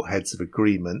very short heads of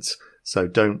agreement. So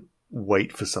don't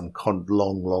wait for some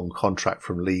long contract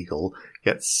from legal.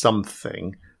 Get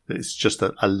something that is just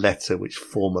a letter which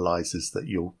formalizes that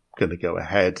you're going to go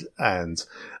ahead and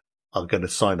are going to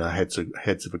sign a heads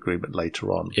of agreement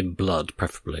later on. In blood,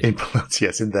 preferably. In blood,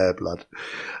 yes, in their blood.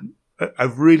 A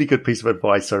really good piece of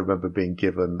advice I remember being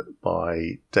given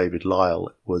by David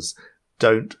Lyle was,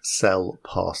 don't sell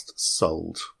past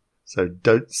sold. So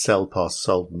don't sell past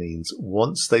sold means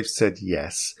once they've said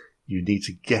yes, you need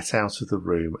to get out of the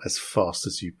room as fast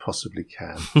as you possibly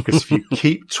can. Because if you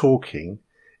keep talking,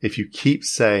 if you keep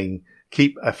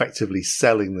effectively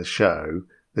selling the show,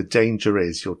 the danger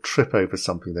is you'll trip over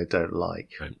something they don't like.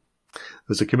 Right.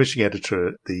 There's a commissioning editor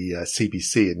at the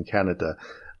CBC in Canada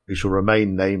who shall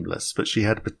remain nameless, but she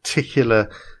had a particular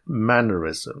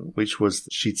mannerism, which was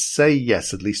she'd say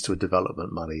yes, at least to a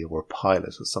development money or a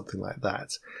pilot or something like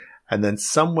that. And then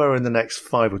somewhere in the next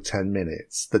 5 or 10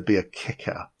 minutes, there'd be a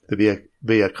kicker. There'd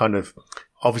be a kind of,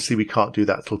 obviously we can't do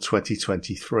that till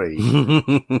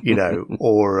 2023,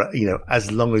 or,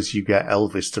 as long as you get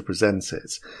Elvis to present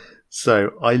it.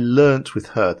 So I learnt with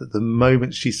her that the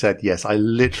moment she said yes, I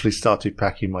literally started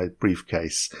packing my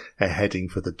briefcase and heading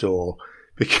for the door,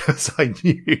 because I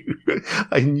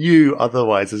knew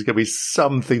otherwise there's going to be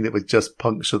something that would just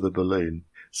puncture the balloon.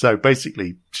 So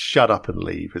basically, shut up and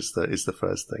leave is the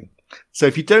first thing. So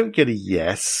if you don't get a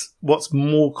yes, what's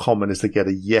more common is to get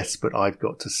a yes, but I've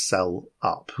got to sell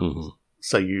up. Mm-hmm.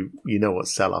 So you know what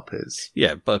sell up is.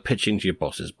 Yeah, by pitching to your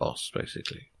boss's boss,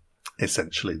 basically.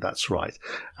 Essentially, that's right.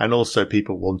 And also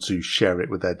people want to share it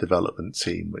with their development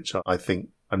team, which I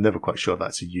think, I'm never quite sure if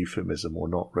that's a euphemism or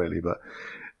not really, but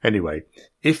anyway,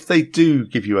 if they do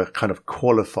give you a kind of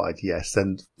qualified yes,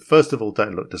 then first of all,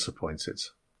 don't look disappointed.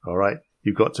 All right.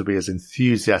 You've got to be as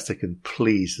enthusiastic and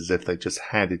pleased as if they just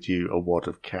handed you a wad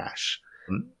of cash.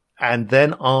 And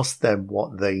then ask them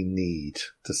what they need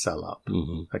to sell up.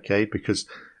 Mm-hmm. Okay. Because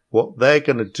what they're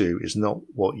going to do is not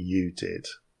what you did.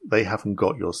 They haven't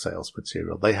got your sales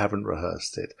material. They haven't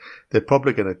rehearsed it. They're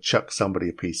probably going to chuck somebody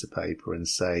a piece of paper and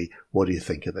say, what do you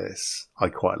think of this? I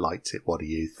quite liked it. What do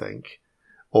you think?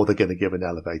 Or they're going to give an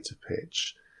elevator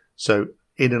pitch. So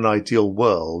in an ideal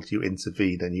world, you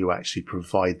intervene and you actually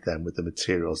provide them with the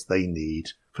materials they need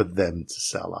for them to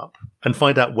sell up, and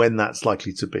find out when that's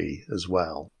likely to be as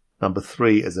well. Number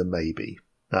 3 is a maybe.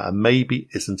 Now, a maybe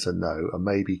isn't a no. A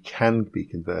maybe can be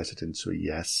converted into a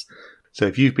yes. So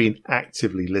if you've been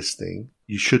actively listening,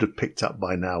 you should have picked up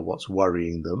by now what's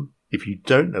worrying them. If you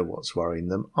don't know what's worrying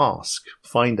them, ask.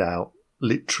 Find out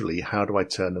literally, how do I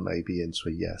turn a maybe into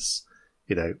a yes?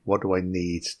 What do I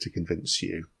need to convince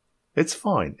you? It's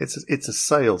fine. It's a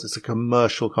sales, it's a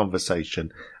commercial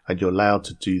conversation, and you're allowed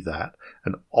to do that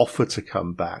and offer to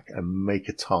come back and make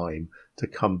a time to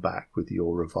come back with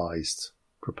your revised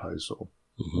proposal.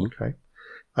 Mm-hmm. Okay.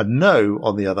 A no,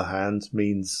 on the other hand,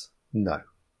 means no.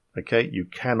 Okay. You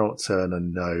cannot turn a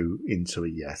no into a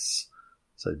yes.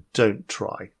 So don't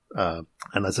try.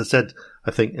 And as I said,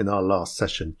 I think in our last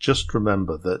session, just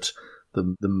remember that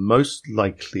the most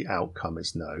likely outcome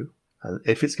is no. And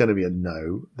if it's going to be a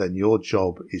no, then your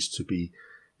job is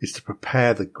to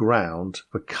prepare the ground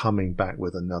for coming back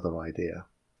with another idea.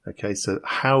 Okay. So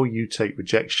how you take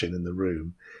rejection in the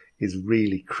room is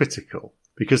really critical,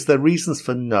 because the reasons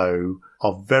for no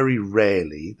are very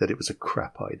rarely that it was a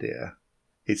crap idea.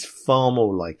 It's far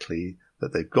more likely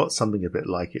that they've got something a bit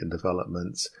like it in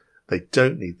development. They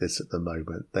don't need this at the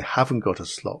moment. They haven't got a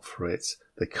slot for it.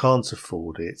 They can't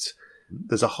afford it.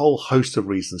 There's a whole host of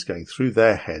reasons going through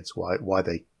their heads why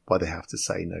they have to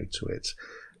say no to it.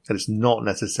 And it's not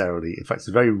necessarily, in fact, it's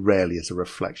very rarely as a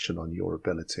reflection on your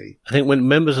ability. I think when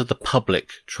members of the public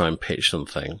try and pitch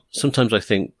something, sometimes I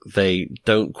think they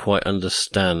don't quite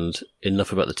understand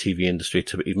enough about the TV industry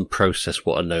to even process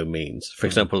what a no means. For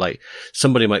example, like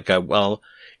somebody might go, well,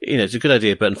 it's a good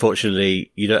idea, but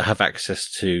unfortunately you don't have access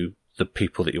to the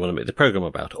people that you want to make the program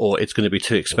about, or it's going to be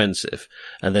too expensive.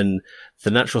 And then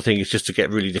the natural thing is just to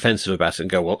get really defensive about it and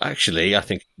go, well, actually, I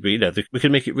think, we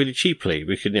can make it really cheaply.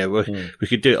 We could, we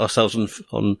could do it ourselves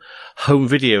on home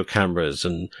video cameras,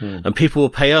 and people will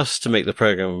pay us to make the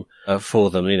program for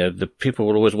them. The people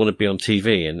will always want to be on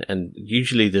TV, and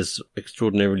usually there's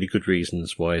extraordinarily good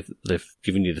reasons why they've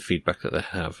given you the feedback that they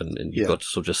have, and you've got to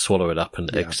sort of just swallow it up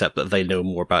and accept that they know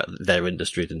more about their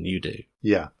industry than you do.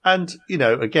 Yeah. And,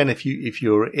 again, if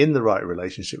you're in the right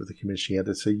relationship with the commissioning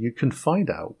editor, you can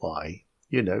find out why.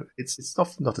 It's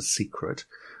often not a secret,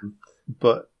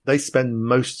 but they spend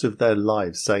most of their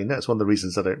lives saying that's one of the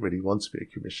reasons I don't really want to be a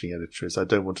commissioning editor, is I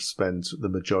don't want to spend the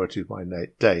majority of my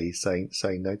day saying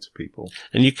no to people.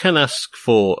 And you can ask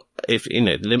for, if,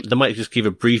 they might just give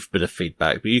a brief bit of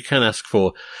feedback, but you can ask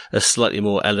for a slightly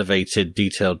more elevated,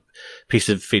 detailed piece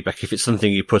of feedback if it's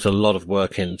something you put a lot of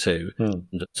work into,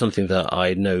 something that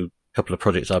I know couple of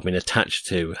projects I've been attached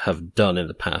to have done in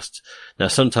the past. Now,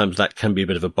 sometimes that can be a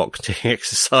bit of a box ticking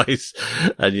exercise,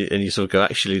 and you sort of go,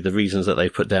 actually, the reasons that they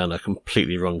put down are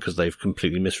completely wrong because they've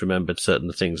completely misremembered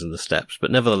certain things in the steps.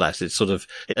 But nevertheless, it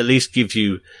at least gives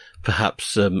you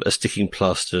perhaps a sticking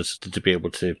plaster to be able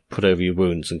to put over your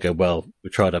wounds and go, well, we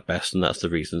tried our best, and that's the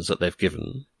reasons that they've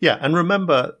given. Yeah, and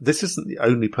remember, this isn't the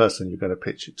only person you're going to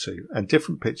pitch it to, and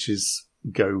different pitches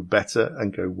go better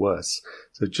and go worse.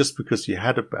 So just because you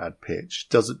had a bad pitch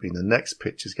doesn't mean the next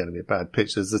pitch is going to be a bad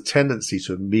pitch. There's a tendency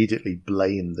to immediately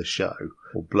blame the show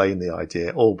or blame the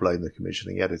idea or blame the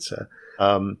commissioning editor.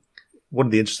 One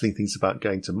of the interesting things about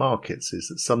going to markets is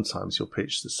that sometimes you'll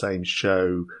pitch the same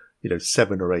show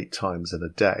 7 or 8 times in a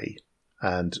day.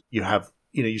 And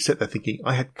you sit there thinking,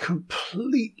 I had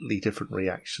completely different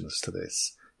reactions to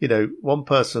this. One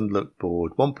person looked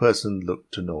bored. One person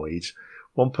looked annoyed.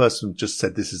 One person just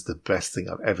said, this is the best thing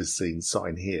I've ever seen,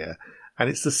 sign here. And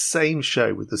it's the same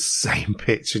show with the same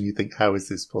pitch. And you think, how is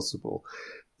this possible?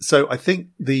 So I think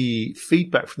the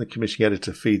feedback from the commissioning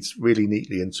editor feeds really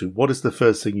neatly into what is the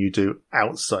first thing you do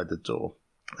outside the door.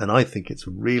 And I think it's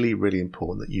really, really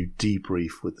important that you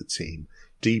debrief with the team,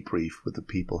 debrief with the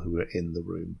people who are in the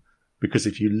room. Because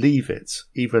if you leave it,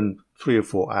 even 3 or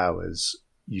 4 hours,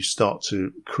 you start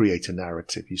to create a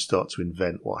narrative. You start to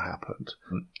invent what happened.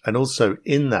 And also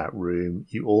in that room,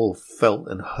 you all felt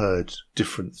and heard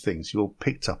different things. You all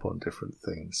picked up on different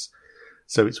things.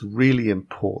 So it's really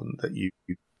important that you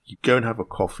go and have a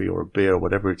coffee or a beer or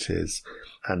whatever it is.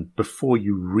 And before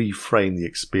you reframe the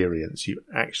experience, you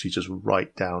actually just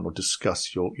write down or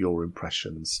discuss your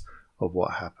impressions of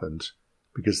what happened,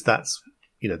 because that's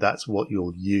what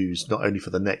you'll use not only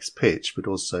for the next pitch, but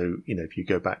also, if you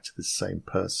go back to the same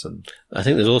person. I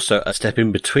think there's also a step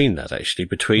in between that, actually,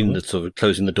 between the sort of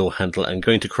closing the door handle and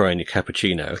going to cry in your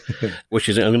cappuccino, which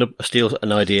is, I'm going to steal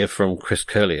an idea from Chris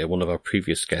Curlier, one of our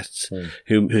previous guests,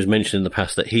 who's mentioned in the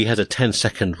past that he has a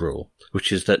 10-second rule,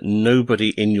 which is that nobody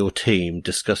in your team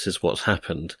discusses what's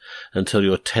happened until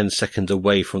you're 10 seconds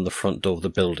away from the front door of the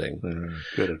building.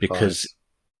 Good advice. Because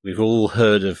we've all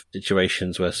heard of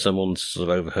situations where someone's sort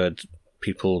of overheard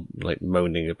people like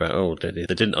moaning about, they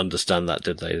didn't understand that,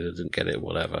 did they? They didn't get it,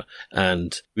 whatever.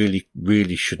 And really,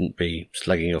 really shouldn't be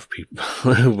slagging off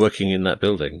people working in that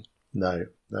building. No.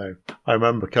 I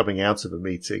remember coming out of a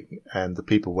meeting and the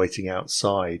people waiting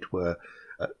outside were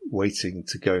waiting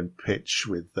to go and pitch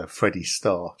with Freddie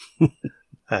Starr.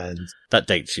 And that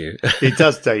dates you. It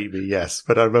does date me, yes.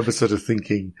 But I remember sort of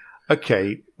thinking,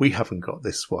 okay, we haven't got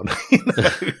this one.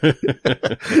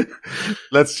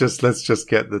 Let's just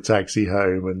get the taxi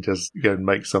home and just go and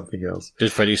make something else.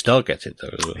 Did Freddie Starr get it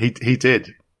though as well? He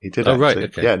did. He did. Oh, actually. Right.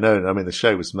 Okay. Yeah. No. I mean, the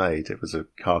show was made. It was a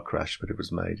car crash, but it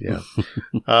was made. Yeah.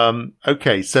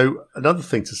 Okay. So another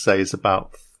thing to say is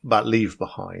about leave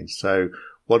behind. So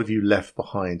what have you left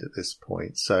behind at this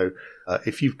point? So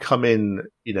if you've come in,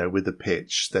 with a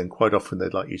pitch, then quite often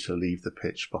they'd like you to leave the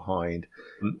pitch behind.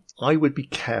 I would be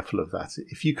careful of that.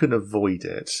 If you can avoid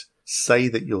it, say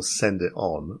that you'll send it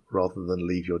on rather than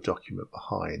leave your document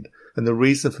behind. And the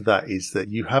reason for that is that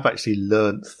you have actually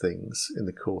learnt things in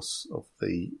the course of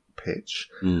the pitch.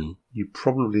 You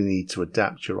probably need to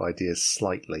adapt your ideas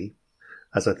slightly.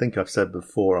 As I think I've said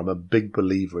before, I'm a big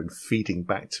believer in feeding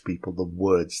back to people the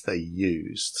words they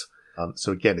used.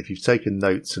 So again, if you've taken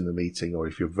notes in the meeting or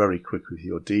if you're very quick with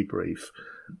your debrief,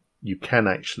 you can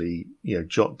actually,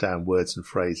 jot down words and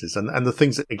phrases and the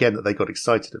things, again, that they got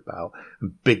excited about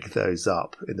and big those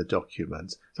up in the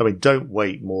document. So, I mean, don't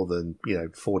wait more than,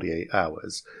 48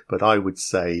 hours, but I would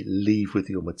say leave with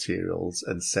your materials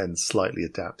and send slightly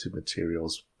adapted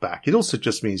materials back. It also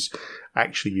just means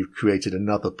actually you've created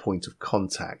another point of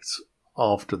contact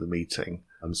after the meeting.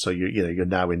 So you're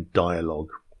now in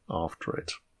dialogue after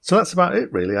it. So that's about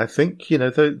it, really. I think,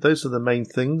 those are the main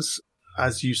things.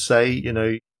 As you say,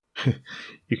 you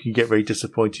can get very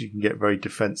disappointed. You can get very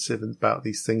defensive about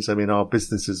these things. I mean, our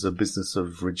business is a business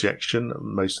of rejection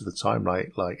most of the time,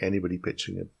 right? Like anybody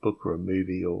pitching a book or a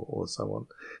movie or so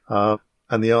on.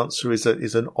 And the answer is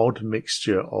an odd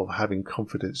mixture of having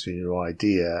confidence in your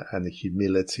idea and the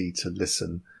humility to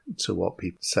listen to what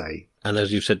people say. And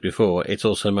as you've said before, it's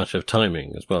also a matter of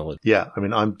timing as well. Yeah. I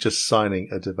mean, I'm just signing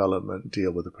a development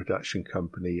deal with a production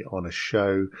company on a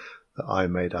show that I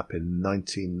made up in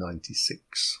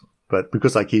 1996. But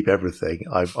because I keep everything,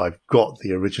 I've got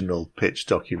the original pitch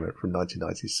document from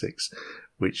 1996,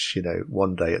 which,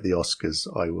 one day at the Oscars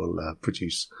I will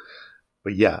produce.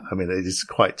 But yeah, I mean, it is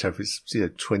quite tough. It's,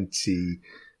 20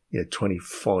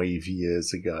 25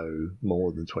 years ago,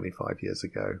 more than 25 years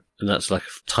ago. And that's like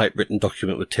a typewritten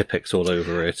document with Tipp-Ex all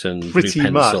over it and Pretty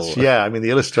blue pencil. much, yeah. I mean,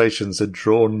 the illustrations are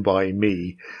drawn by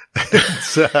me.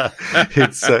 It's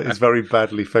very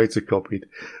badly photocopied,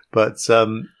 but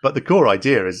the core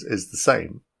idea is the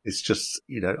same. It's just,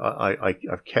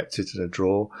 I've kept it in a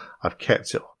drawer. I've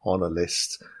kept it on a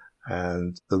list,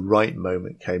 and the right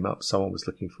moment came up. Someone was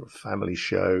looking for a family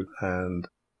show, and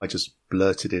I just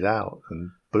blurted it out, and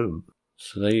boom.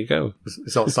 So there you go.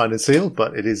 It's not signed and sealed,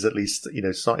 but it is at least,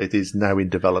 it is now in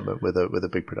development with a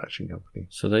big production company.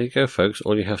 So there you go, folks.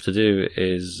 All you have to do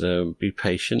is be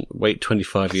patient, wait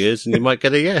 25 years, and you might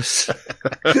get a yes.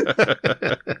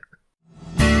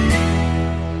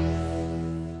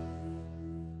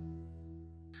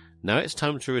 Now it's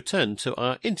time to return to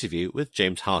our interview with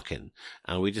James Harkin,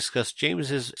 and we discuss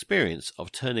James's experience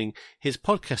of turning his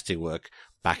podcasting work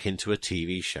back into a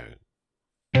TV show.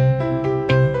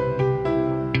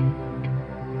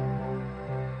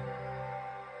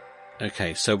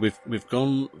 Okay, so we've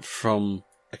gone from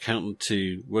accountant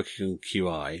to working on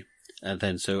QI, and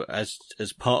then so as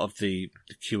part of the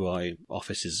QI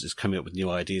office is coming up with new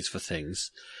ideas for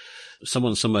things.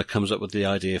 Someone somewhere comes up with the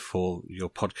idea for your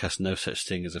podcast, No Such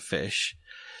Thing as a Fish.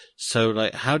 So,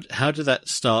 like, how did that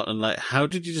start, and like, how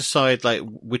did you decide like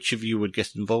which of you would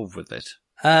get involved with it?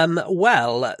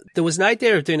 Well, there was an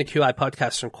idea of doing a QI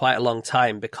podcast for quite a long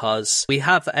time because we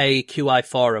have a QI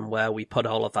forum where we put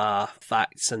all of our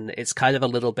facts, and it's kind of a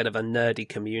little bit of a nerdy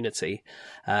community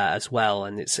as well.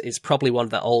 And it's probably one of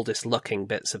the oldest looking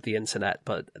bits of the internet,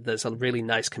 but there's a really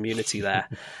nice community there.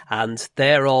 And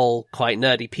they're all quite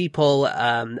nerdy people,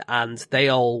 and they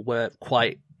all were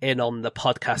quite in on the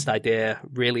podcast idea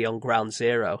really on ground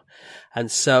zero. And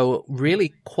so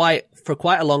really for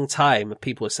quite a long time,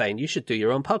 people were saying, you should do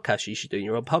your own podcast. You should do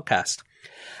your own podcast.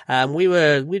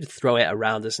 We'd throw it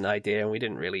around as an idea, and we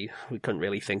couldn't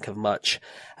really think of much.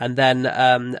 And then,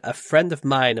 a friend of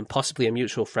mine, and possibly a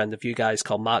mutual friend of you guys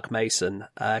called Mark Mason,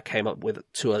 came up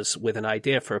to us with an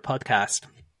idea for a podcast.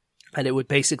 And it would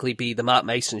basically be the Mark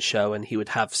Mason show, and he would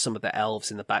have some of the elves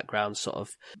in the background sort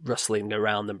of rustling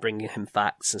around and bringing him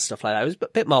facts and stuff like that. It was a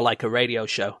bit more like a radio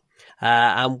show.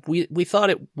 And we thought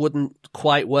it wouldn't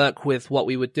quite work with what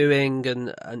we were doing,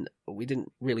 and we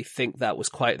didn't really think that was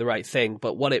quite the right thing.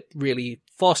 But what it really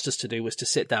forced us to do was to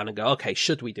sit down and go, okay,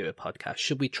 should we do a podcast?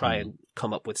 Should we try and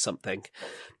come up with something?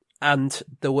 And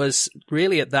there was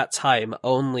really at that time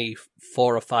only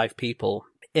 4 or 5 people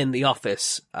in the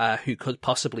office who could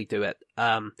possibly do it.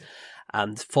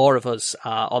 And 4 of us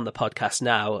are on the podcast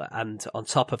now. And on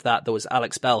top of that, there was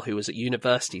Alex Bell, who was at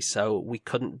university. So he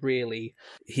couldn't really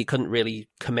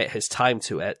commit his time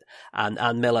to it. And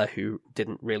Anne Miller, who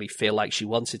didn't really feel like she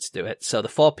wanted to do it. So the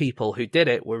 4 people who did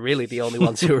it were really the only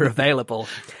ones who were available.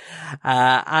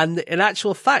 And in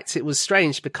actual fact, it was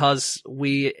strange because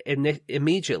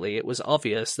immediately it was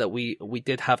obvious that we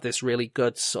did have this really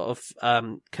good sort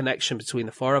of, connection between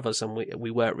the 4 of us, and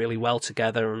we worked really well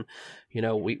together. And,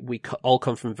 we all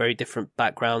come from very different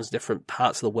backgrounds, different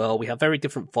parts of the world. We have very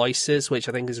different voices, which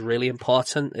I think is really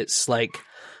important. It's like,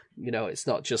 it's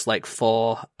not just like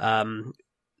 4,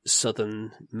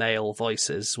 Southern male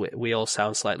voices. We all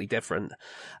sound slightly different.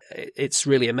 It's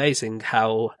really amazing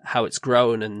how it's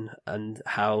grown and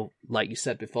how, like you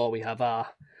said before, we have our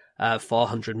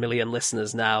 400 million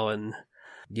listeners now. And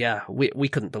yeah, we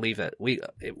couldn't believe it.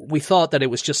 We thought that it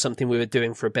was just something we were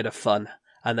doing for a bit of fun.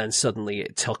 And then suddenly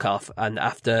it took off. And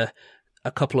after a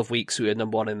couple of weeks, we were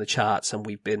number 1 in the charts, and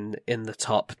we've been in the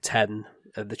top 10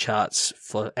 of the charts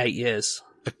for 8 years.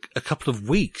 A couple of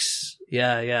weeks?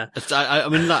 Yeah. I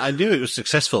mean, like, I knew it was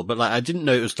successful, but like, I didn't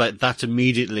know it was like that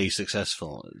immediately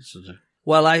successful.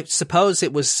 Well, I suppose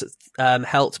it was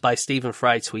helped by Stephen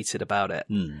Fry tweeted about it.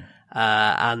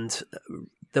 And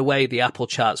the way the Apple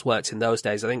charts worked in those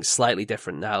days, I think slightly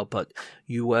different now, but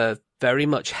you were very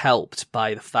much helped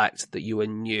by the fact that you were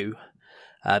new.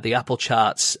 The Apple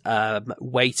charts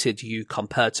weighted you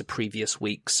compared to previous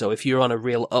weeks. So if you're on a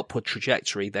real upward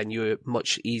trajectory, then you're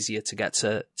much easier to get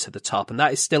to the top. And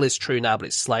that still is true now, but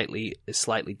it's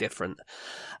slightly different.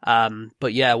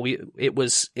 But yeah, it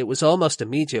was almost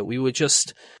immediate. We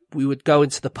would go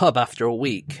into the pub after a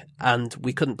week, and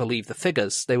we couldn't believe the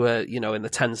figures. They were, in the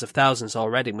tens of thousands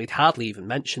already, and we'd hardly even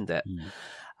mentioned it.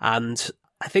 And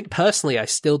I think personally, I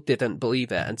still didn't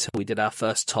believe it until we did our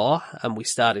first tour and we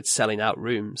started selling out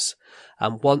rooms.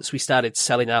 And once we started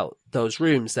selling out those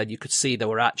rooms, then you could see there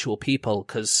were actual people,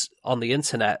 because on the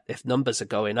internet, if numbers are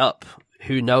going up,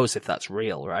 who knows if that's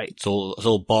real, right? It's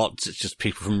all bots. It's just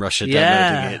people from Russia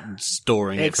Yeah. downloading it and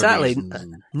storing Exactly. it for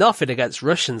reasons. Nothing against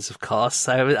Russians, of course.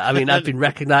 I mean, I've been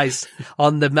recognized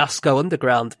on the Moscow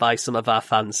Underground by some of our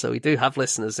fans, so we do have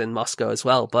listeners in Moscow as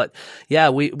well. But yeah,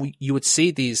 you would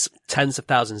see these tens of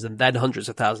thousands and then hundreds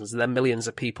of thousands and then millions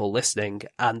of people listening,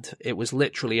 and it was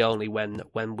literally only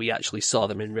when we actually saw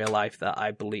them in real life that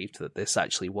I believed that this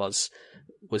actually was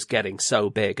getting so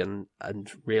big and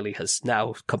really has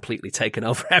now completely taken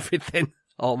over everything.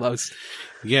 Almost.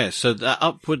 Yeah, so that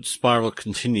upward spiral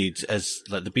continued as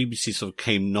like the BBC sort of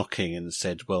came knocking and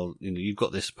said, well, you've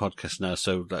got this podcast now,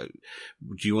 so like,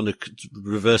 do you want to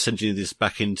reverse engineer this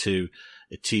back into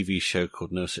a TV show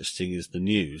called No Such Thing as the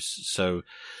News? So,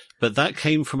 but that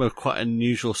came from a quite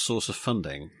unusual source of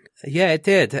funding. Yeah, it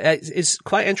did. It's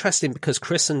quite interesting because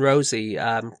Chris and Rosie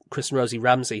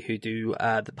Ramsey, who do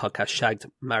the podcast Shagged,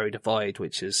 Married, Avoid,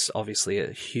 which is obviously a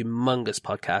humongous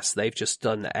podcast, they've just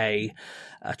done a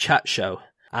chat show,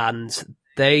 and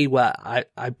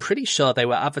I'm pretty sure they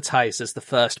were advertised as the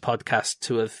first podcast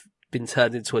to have been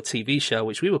turned into a TV show,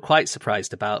 which we were quite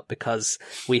surprised about because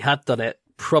we had done it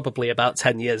probably about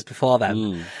 10 years before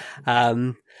then.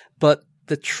 But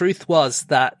the truth was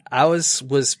that ours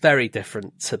was very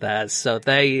different to theirs. So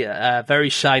they, very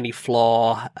shiny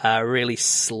floor, really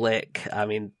slick. I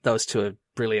mean, those two are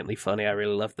brilliantly funny. I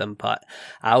really love them. But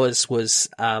ours was,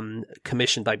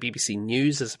 commissioned by BBC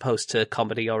News as opposed to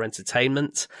comedy or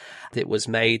entertainment. It was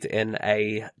made in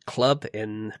a club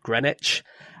in Greenwich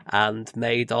and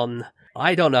made on,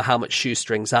 I don't know how much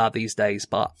shoestrings are these days,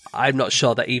 but I'm not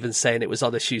sure that even saying it was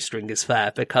on a shoestring is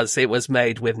fair because it was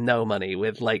made with no money,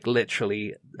 with like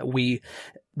literally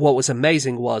what was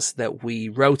amazing was that we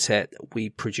wrote it, we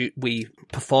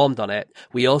performed on it.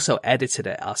 We also edited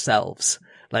it ourselves.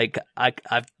 Like,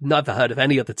 I've never heard of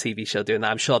any other TV show doing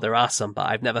that. I'm sure there are some, but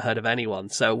I've never heard of anyone.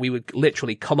 So we would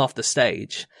literally come off the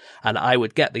stage and I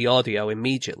would get the audio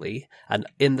immediately. And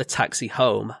in the taxi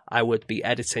home, I would be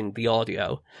editing the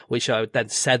audio, which I would then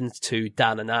send to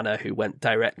Dan and Anna, who went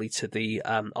directly to the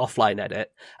offline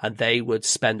edit, and they would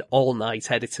spend all night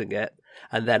editing it.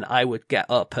 And then I would get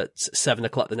up at 7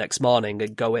 o'clock the next morning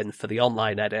and go in for the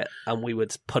online edit, and we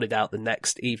would put it out the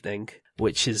next evening,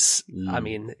 which is, I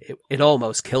mean, it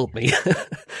almost killed me,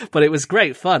 but it was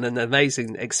great fun and an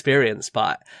amazing experience.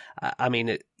 But I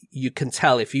mean, you can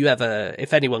tell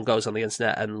if anyone goes on the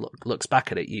internet and looks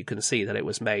back at it, you can see that it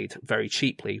was made very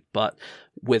cheaply. But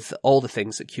with all the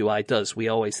things that QI does, we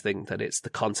always think that it's the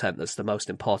content that's the most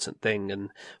important thing. And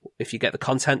if you get the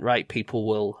content right, people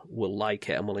will like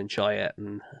it and will enjoy it.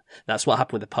 And that's what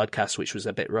happened with the podcast, which was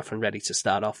a bit rough and ready to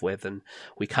start off with. And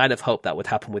we kind of hoped that would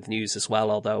happen with news as well,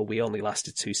 although we only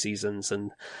lasted 2 seasons.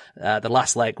 And the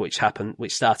last leg, which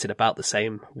started about the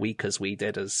same week as we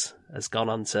did, has gone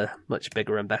on to much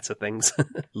bigger and better things.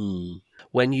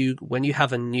 When you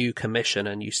have a new commission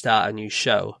and you start a new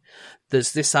show,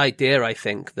 there's this idea, I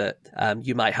think, that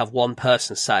you might have one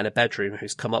person sat in a bedroom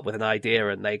who's come up with an idea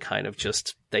and they kind of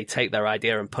they take their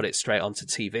idea and put it straight onto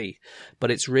TV.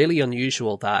 But it's really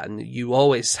unusual that, and you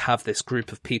always have this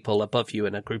group of people above you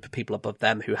and a group of people above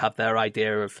them who have their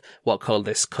idea of what color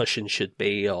this cushion should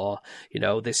be, or,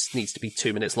 this needs to be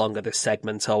 2 minutes longer, this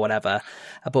segment or whatever.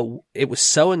 But it was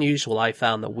so unusual, I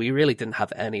found, that we really didn't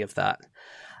have any of that.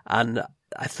 And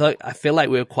I feel like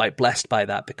we were quite blessed by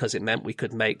that because it meant we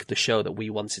could make the show that we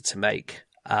wanted to make.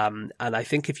 And I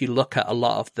think if you look at a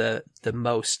lot of the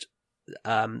most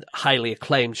highly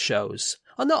acclaimed shows,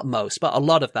 or not most, but a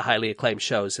lot of the highly acclaimed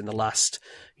shows in the last,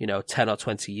 10 or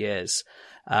 20 years,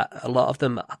 a lot of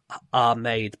them are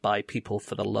made by people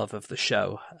for the love of the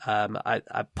show.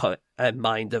 I put in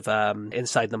mind of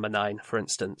Inside Number 9, for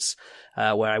instance,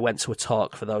 where I went to a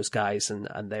talk for those guys,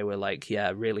 and they were like,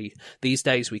 yeah, really, these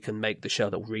days we can make the show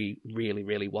that we really,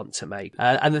 really want to make.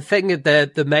 And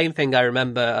the main thing I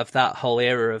remember of that whole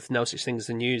era of No Such Thing as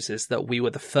the News is that we were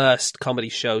the first comedy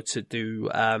show to do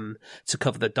to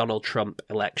cover the Donald Trump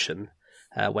election.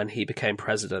 When he became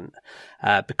president,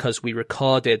 because we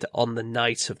recorded on the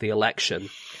night of the election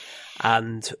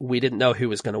and we didn't know who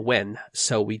was going to win.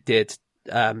 So we did,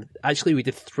 we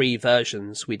did 3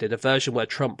 versions. We did a version where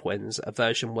Trump wins, a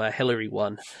version where Hillary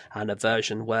won, and a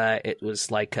version where it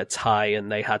was like a tie and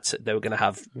they were going to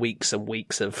have weeks and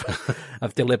weeks of,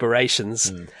 of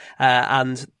deliberations.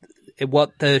 And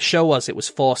what the show was, it was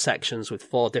 4 sections with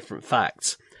 4 different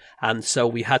facts. And so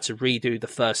we had to redo the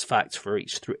first fact for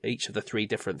each of the 3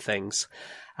 different things.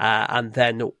 And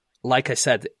then, like I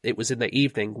said, it was in the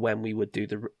evening when we would do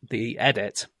the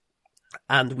edit.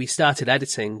 And we started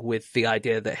editing with the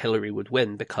idea that Hillary would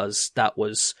win because that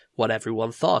was what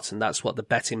everyone thought. And that's what the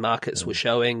betting markets were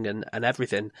showing and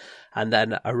everything. And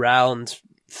then around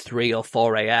 3 or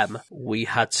 4 a.m., we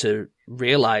had to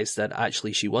realize that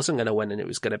actually she wasn't going to win and it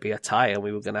was going to be a tie. And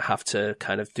we were going to have to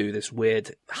kind of do this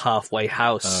weird halfway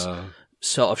house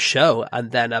sort of show.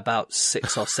 And then about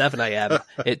 6 or 7 a.m.,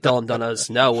 it dawned on us,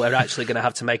 no, we're actually going to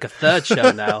have to make a third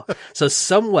show now. So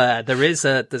somewhere there's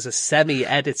a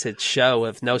semi-edited show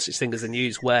of No Such Thing as the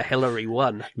News where Hillary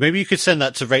won. Maybe you could send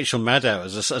that to Rachel Maddow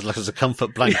as a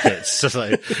comfort blanket.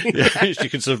 So she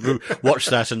could sort of watch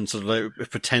that and sort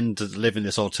of pretend to live in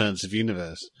this alternative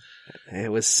universe.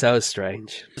 It was so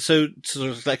strange. So sort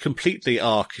of that complete the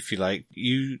arc, if you like.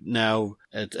 You now,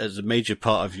 as a major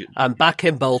part of your... I'm back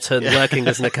in Bolton working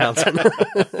as an accountant.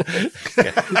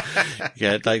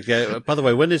 Yeah. By the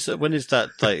way, when is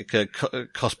that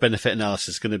cost-benefit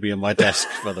analysis going to be on my desk,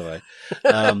 by the way?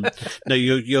 No,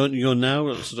 you're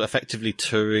now sort of effectively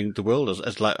touring the world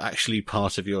as like actually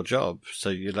part of your job. So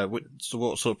you're like, what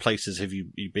sort of places have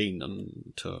you been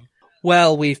on tour?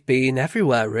 Well, we've been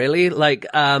everywhere, really. Like,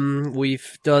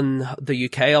 we've done the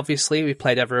UK, obviously. We've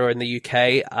played everywhere in the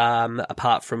UK,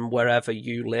 apart from wherever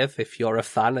you live. If you're a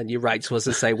fan and you write to us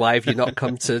and say, why have you not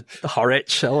come to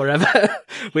Horwich or wherever,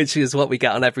 which is what we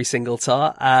get on every single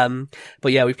tour.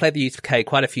 But yeah, we've played the UK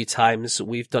quite a few times.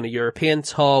 We've done a European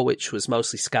tour, which was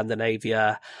mostly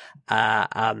Scandinavia,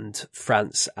 and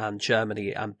France and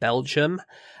Germany and Belgium.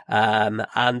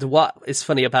 And what is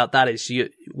funny about that is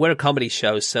we're a comedy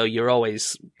show, so you're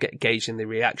always gauging the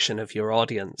reaction of your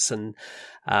audience. And,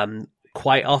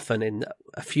 quite often in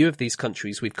a few of these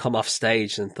countries, we've come off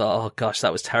stage and thought, oh gosh,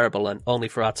 that was terrible. And only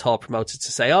for our tour promoter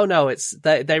to say, oh no,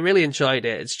 they really enjoyed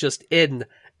it. It's just in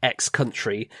X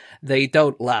country, they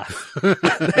don't laugh.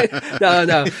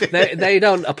 No, they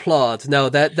don't applaud. No,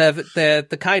 they're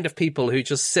the kind of people who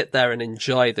just sit there and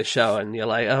enjoy the show. And you're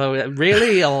like, oh,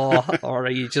 really? Or are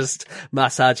you just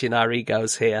massaging our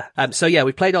egos here? So yeah,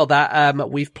 we played all that.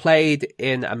 We've played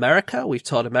in America. We've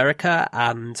toured America,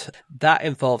 and that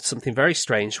involved something very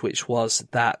strange, which was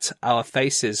that our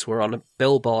faces were on a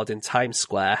billboard in Times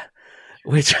Square,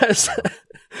 which was,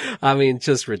 I mean,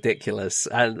 just ridiculous.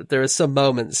 And there are some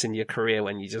moments in your career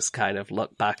when you just kind of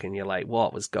look back and you're like,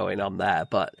 what was going on there?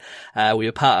 But we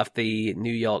were part of the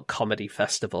New York Comedy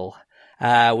Festival.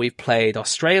 We've played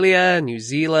Australia, New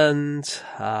Zealand,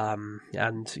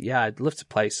 and yeah, I'd love to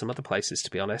play some other places, to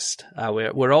be honest.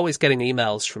 We're always getting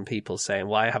emails from people saying,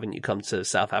 why haven't you come to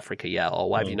South Africa yet? Or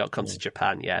why have you not come to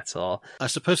Japan yet? Or I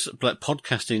suppose like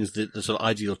podcasting is the sort of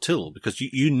ideal tool because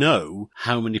you know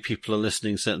how many people are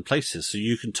listening in certain places. So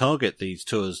you can target these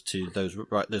tours to those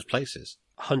places.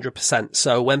 100%.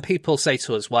 So when people say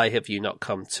to us, why have you not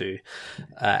come to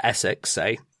Essex,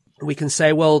 say, we can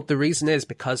say, well, the reason is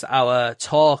because our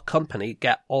tour company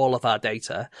get all of our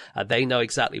data. They know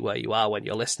exactly where you are when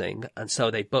you're listening. And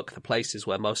so they book the places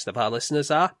where most of our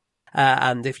listeners are.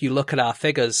 And if you look at our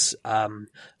figures,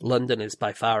 London is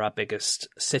by far our biggest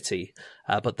city.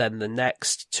 But then the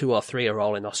next 2 or 3 are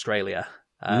all in Australia.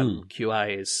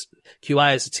 QI as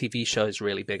a TV show is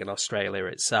really big in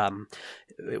Australia.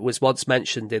 It was once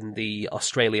mentioned in the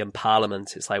Australian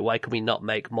Parliament. It's like, why can we not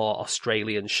make more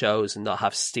Australian shows and not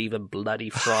have Stephen Bloody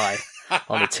Fry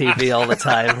on the TV all the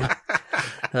time?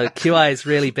 QI is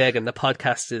really big, and the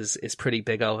podcast is pretty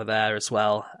big over there as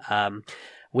well.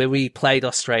 When we played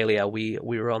Australia, we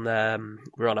were on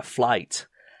a flight,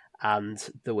 and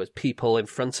there was people in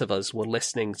front of us were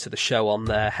listening to the show on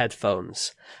their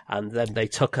headphones, and then they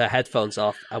took their headphones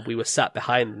off and we were sat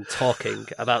behind them talking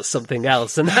about something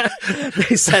else. And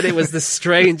they said it was the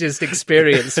strangest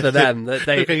experience for them, that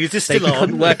they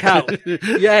couldn't work out.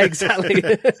 Yeah,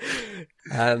 exactly.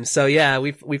 So yeah,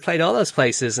 we played all those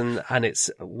places, and it's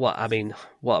what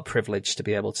a privilege to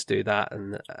be able to do that,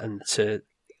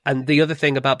 and the other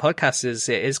thing about podcasts is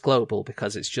it is global,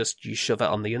 because it's just, you shove it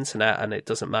on the internet and it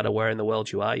doesn't matter where in the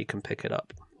world you are, you can pick it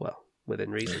up, well, within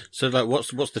reason. So like,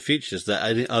 what's the features? There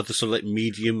any other sort of like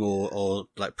medium or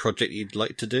like project you'd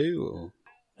like to do? Or?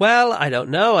 Well, I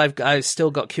don't know. I've still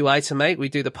got QI to make. We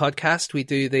do the podcast. We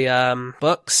do the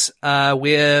books.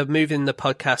 We're moving the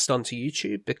podcast onto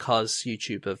YouTube because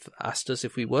YouTube have asked us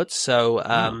if we would. So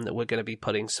we're going to be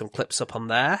putting some clips up on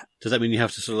there. Does that mean you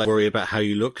have to sort of like worry about how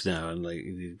you look now and like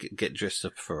get dressed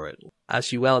up for it?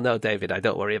 As you well know, David, I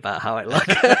don't worry about how I look.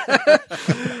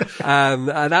 And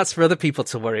that's for other people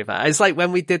to worry about. It's like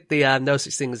when we did the No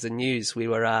Such Thing as the News, we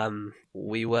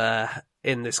were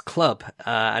in this club,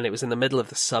 and it was in the middle of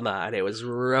the summer, and it was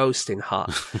roasting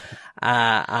hot.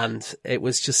 And it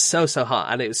was just so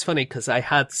hot. And it was funny because I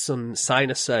had some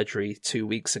sinus surgery 2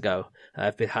 weeks ago,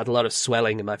 had a lot of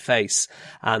swelling in my face,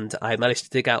 and I managed to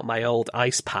dig out my old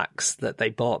ice packs that they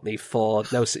bought me for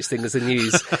No Such Thing as a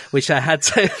News, which I had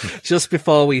to, just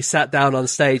before we sat down on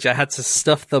stage, I had to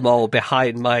stuff them all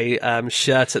behind my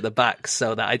shirt at the back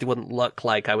so that I wouldn't look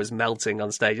like I was melting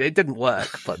on stage. It didn't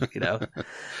work, but,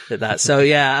 did that. So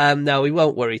yeah, no, we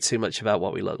won't worry too much about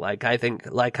what we look like. I think,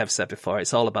 like I've said before,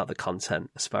 it's all about the content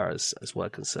as far as we're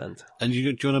concerned. And do you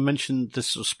want to mention this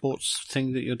sort of sports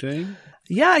thing that you're doing?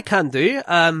 Yeah, I can do.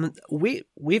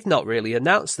 We've not really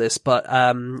announced this, but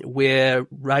we're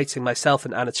writing, myself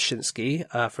and Anna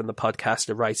Tashinsky from the podcast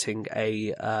are writing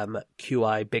a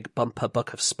QI Big Bumper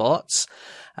Book of Sports,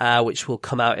 which will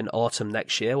come out in autumn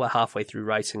next year. We're halfway through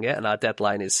writing it, and our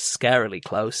deadline is scarily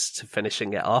close to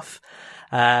finishing it off.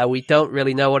 We don't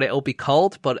really know what it'll be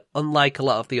called, but unlike a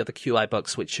lot of the other QI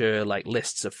books, which are like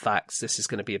lists of facts, this is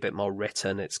going to be a bit more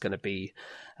written. It's going to be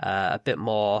a bit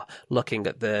more looking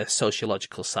at the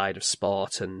sociological side of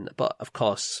sport, but of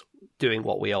course doing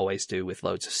what we always do with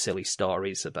loads of silly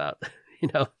stories about,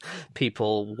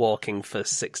 people walking for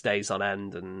 6 days on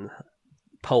end and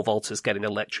pole vaulters getting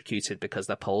electrocuted because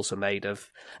their poles are made of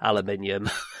aluminium.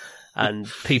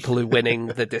 And people who winning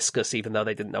the discus even though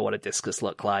they didn't know what a discus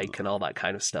looked like and all that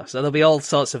kind of stuff. So there'll be all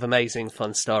sorts of amazing,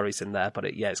 fun stories in there, but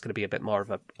it's going to be a bit more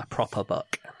of a proper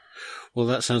book. Well,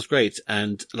 that sounds great.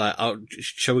 And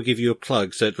shall we give you a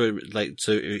plug? So if you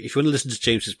want to listen to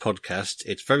James's podcast,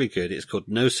 it's very good. It's called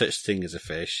No Such Thing as a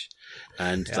Fish.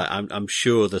 And I'm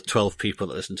sure the 12 people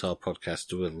that listen to our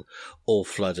podcast will all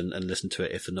flood and listen to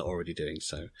it if they're not already doing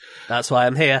so. That's why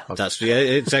I'm here. Exactly.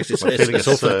 It's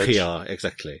all for the PR.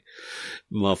 Exactly.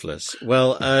 Marvellous.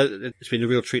 Well, it's been a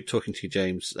real treat talking to you,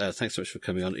 James. Thanks so much for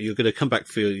coming on. You're going to come back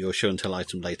for your show and tell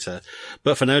item later.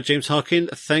 But for now, James Harkin,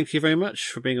 thank you very much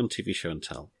for being on TV Show and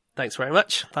Tell. Thanks very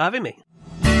much for having me.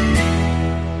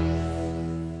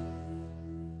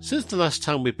 Since the last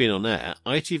time we've been on air,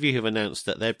 ITV have announced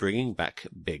that they're bringing back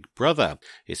Big Brother.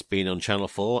 It's been on Channel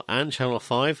 4 and Channel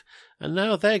 5, and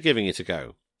now they're giving it a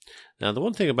go. Now, the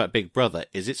one thing about Big Brother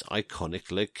is its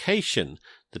iconic location,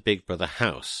 the Big Brother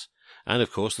house. And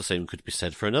of course, the same could be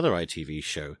said for another ITV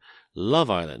show, Love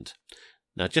Island.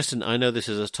 Now, Justin, I know this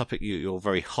is a topic you're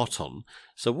very hot on,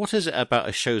 so what is it about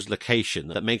a show's location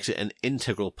that makes it an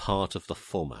integral part of the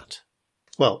format?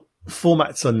 Well,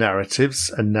 formats are narratives,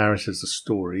 and narratives are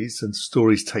stories, and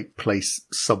stories take place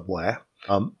somewhere.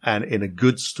 And in a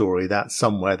good story, that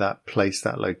somewhere, that place,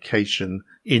 that location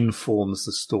informs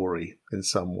the story in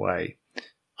some way.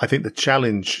 I think the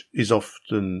challenge is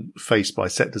often faced by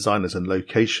set designers and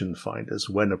location finders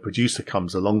when a producer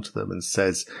comes along to them and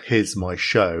says, here's my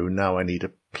show, now I need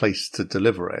a place to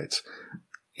deliver it.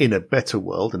 In a better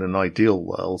world, in an ideal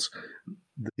world,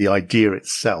 the idea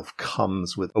itself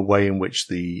comes with a way in which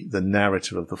the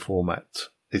narrative of the format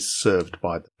is served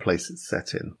by the place it's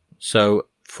set in. So,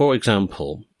 for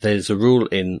example, there's a rule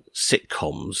in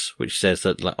sitcoms which says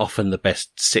that often the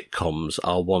best sitcoms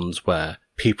are ones where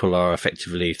people are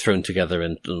effectively thrown together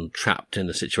and trapped in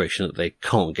a situation that they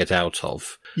can't get out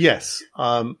of. Yes.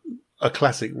 A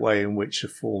classic way in which a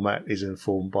format is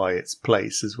informed by its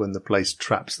place is when the place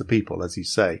traps the people, as you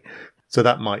say. So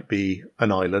that might be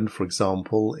an island, for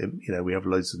example. We have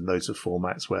loads and loads of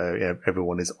formats where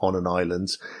everyone is on an island.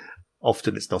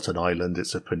 Often it's not an island,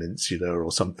 it's a peninsula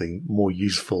or something more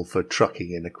useful for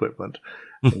trucking in equipment,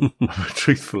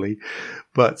 truthfully.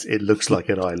 But it looks like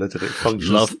an island and it functions.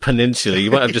 Love Peninsula.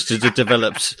 You might have just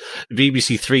developed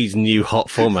BBC Three's new hot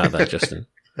format there, Justin.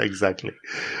 Exactly.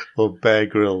 Or Bear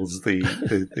Grylls, the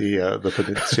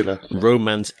peninsula.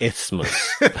 Romance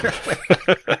Isthmus.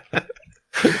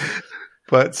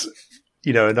 But,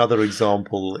 another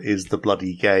example is The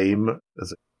Bloody Game,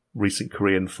 as a recent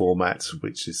Korean format,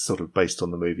 which is sort of based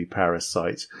on the movie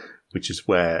Parasite, which is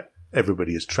where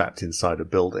everybody is trapped inside a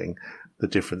building. The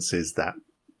difference is that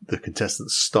the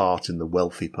contestants start in the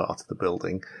wealthy part of the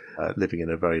building, living in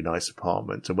a very nice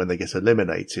apartment. And when they get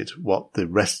eliminated, what the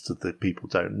rest of the people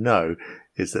don't know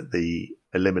is that the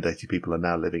eliminated people are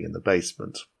now living in the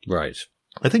basement. Right.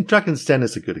 I think Dragon's Den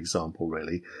is a good example,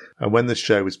 really. And when the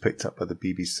show was picked up by the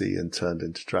BBC and turned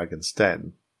into Dragon's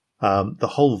Den,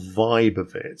 the whole vibe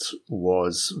of it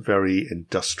was very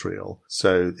industrial.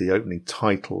 So the opening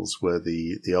titles were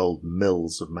the old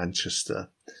mills of Manchester,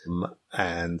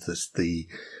 and the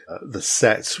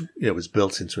set was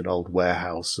built into an old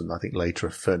warehouse, and I think later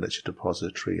a furniture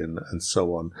depository and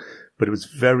so on. But it was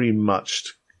very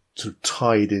much sort of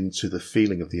tied into the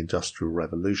feeling of the Industrial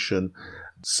Revolution.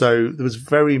 So there was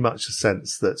very much a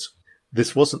sense that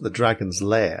this wasn't the dragon's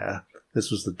lair. This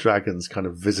was the dragons kind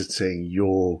of visiting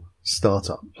your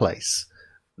startup place.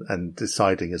 and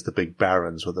deciding as the big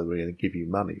barons whether we're going to give you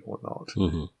money or not.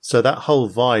 Mm-hmm. So that whole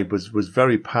vibe was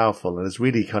very powerful and has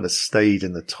really kind of stayed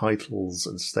in the titles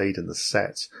and stayed in the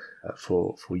set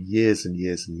for years and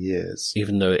years and years.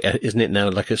 Even though, isn't it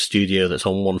now like a studio that's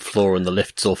on one floor and the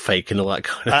lift's all fake and all that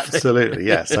kind of thing? Absolutely,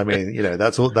 yes. I mean,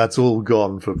 that's all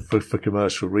gone for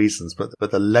commercial reasons, but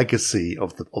the legacy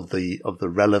of the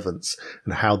relevance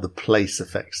and how the place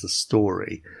affects the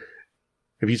story.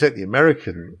 If you take the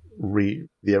American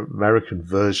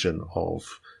version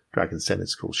of Dragon's Den,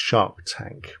 it's called Shark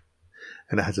Tank.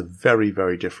 And it has a very,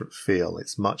 very different feel.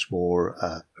 It's much more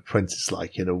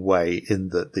apprentice-like in a way, in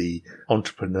that the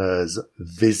entrepreneurs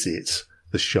visit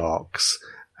the sharks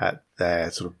at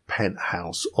their sort of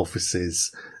penthouse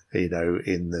offices, in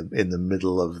the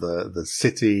middle of the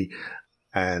city.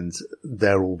 And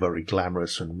they're all very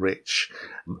glamorous and rich.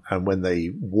 And when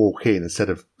they walk in, instead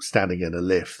of standing in a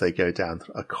lift, they go down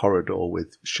a corridor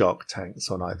with shark tanks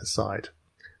on either side.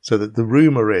 So that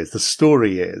the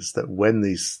story is that when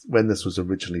this was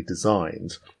originally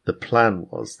designed, the plan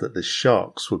was that the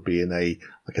sharks would be in a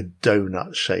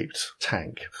donut shaped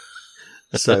tank.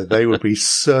 So they would be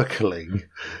circling.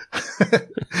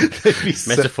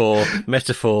 Metaphor.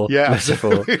 Yeah,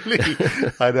 metaphor.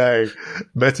 I know.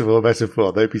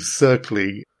 Metaphor. They'd be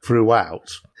circling throughout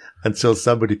until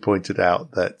somebody pointed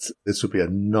out that this would be a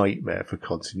nightmare for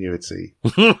continuity.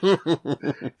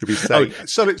 To be saying,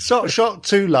 sorry, shot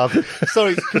 2, love.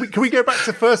 Sorry, can we go back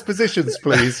to first positions,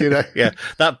 please? Yeah,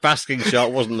 that basking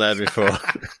shot wasn't there before.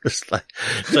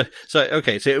 So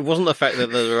it wasn't the fact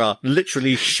that there are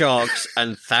literally sharks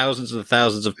and thousands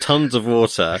of tons of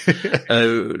water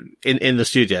in the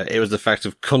studio. It was the fact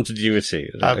of continuity.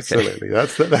 Absolutely,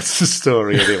 that's the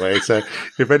story anyway. So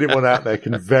if anyone out there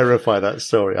can verify that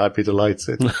story, I'd be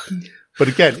delighted. But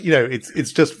again,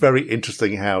 it's just very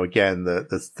interesting how, again,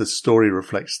 the story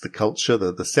reflects the culture,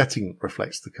 the setting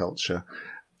reflects the culture,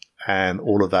 and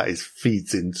all of that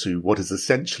feeds into what is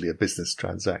essentially a business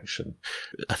transaction.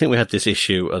 I think we had this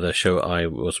issue of the show I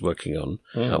was working on,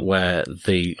 where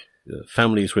the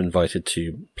families were invited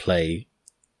to play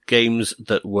games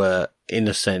that were, in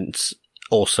a sense,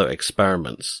 also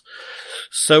experiments.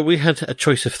 So we had a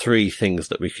choice of 3 things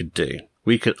that we could do.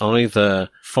 We could either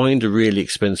find a really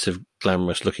expensive,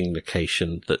 glamorous looking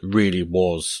location that really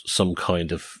was some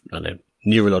kind of,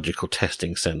 neurological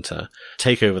testing center,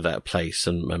 take over that place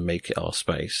and make it our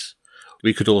space.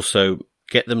 We could also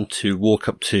get them to walk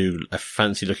up to a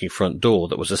fancy looking front door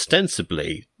that was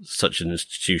ostensibly such an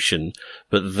institution,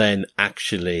 but then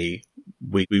actually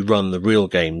we run the real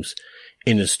games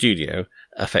in a studio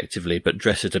effectively, but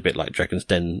dress it a bit like Dragon's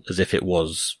Den as if it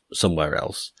was somewhere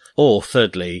else. Or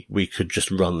thirdly, we could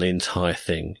just run the entire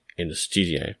thing in a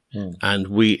studio. And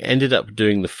we ended up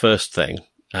doing the first thing,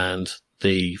 and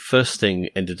the first thing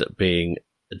ended up being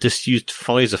a disused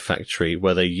Pfizer factory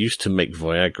where they used to make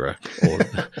Viagra,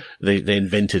 or they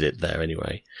invented it there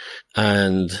anyway.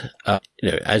 And,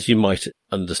 as you might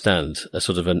understand, a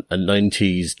sort of a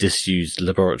 90s disused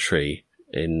laboratory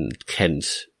in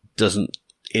Kent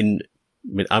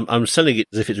I'm selling it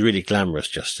as if it's really glamorous,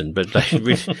 Justin, but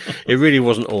it really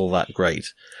wasn't all that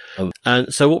great.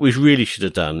 And so what we really should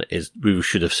have done is we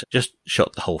should have just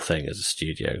shot the whole thing as a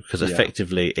studio, because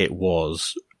effectively it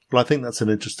was. Well, I think that's an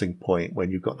interesting point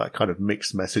when you've got that kind of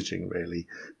mixed messaging, really,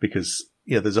 because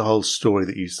there's a whole story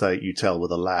that you tell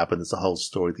with a lab, and there's a whole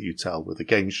story that you tell with a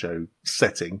game show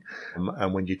setting,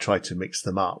 and when you try to mix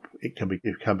them up, it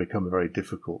can become very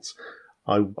difficult.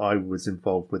 I was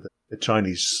involved with a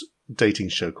Chinese dating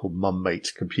show called Mum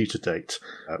Mate Computer Date,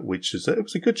 which was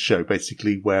a good show,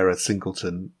 basically, where a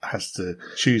singleton has to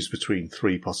choose between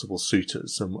 3 possible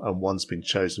suitors, and one's been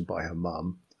chosen by her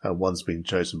mum, and one's been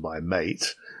chosen by a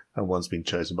mate, and one's been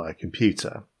chosen by a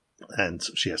computer, and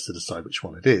she has to decide which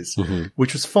one it is,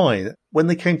 which was fine. When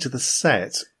they came to the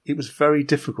set, it was very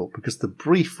difficult because the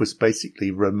brief was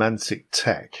basically romantic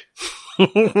tech.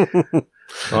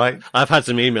 Right. I've had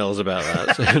some emails about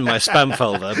that in my spam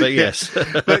folder, but yes.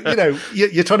 But,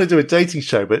 you're trying to do a dating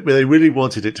show, but they really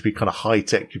wanted it to be kind of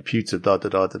high-tech computer,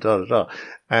 da-da-da-da-da-da.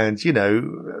 And,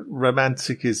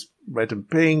 romantic is red and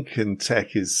pink, and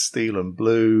tech is steel and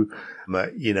blue,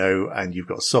 and you've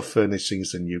got soft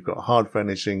furnishings and you've got hard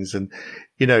furnishings. And,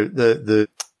 the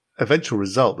eventual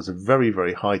result was a very,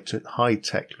 very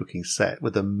high-tech looking set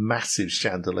with a massive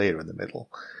chandelier in the middle,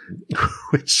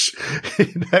 which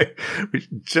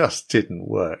just didn't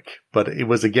work. But it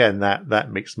was, again,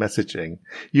 that mixed messaging.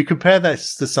 You compare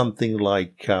this to something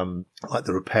like the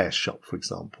repair shop, for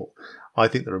example. I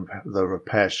think the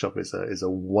repair shop is a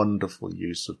wonderful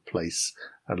use of place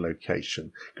and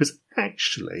location, because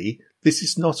actually this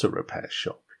is not a repair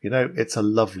shop. It's a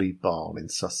lovely barn in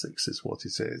Sussex is what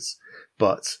it is,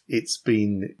 but it's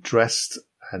been dressed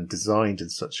and designed in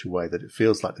such a way that it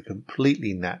feels like the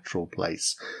completely natural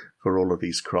place for all of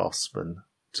these craftsmen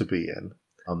to be in.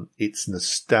 It's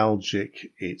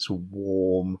nostalgic, it's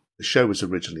warm. The show was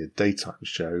originally a daytime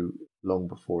show long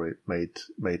before it made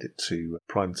it to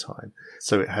prime time.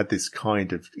 So it had this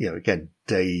kind of, again,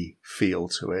 day feel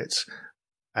to it.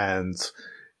 And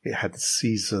it had the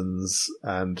seasons,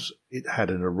 and it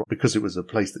had because it was a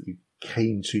place that you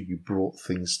came to, you brought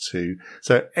things to.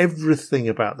 So everything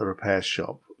about the repair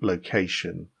shop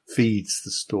location feeds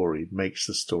the story, makes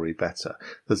the story better.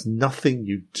 There's nothing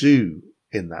you do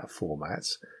in that format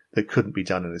that couldn't be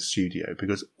done in a studio,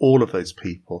 because all of those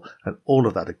people and all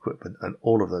of that equipment and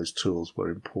all of those tools were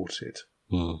imported.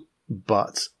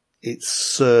 But it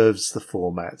serves the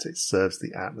format, it serves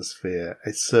the atmosphere,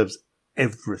 it serves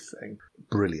everything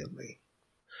brilliantly.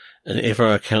 And if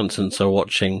our accountants are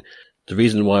watching, the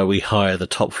reason why we hire the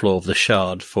top floor of the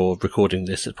Shard for recording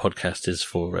this podcast is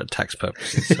for tax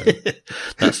purposes. So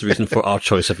that's the reason for our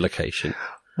choice of location.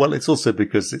 Well, it's also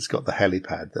because it's got the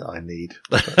helipad that I need.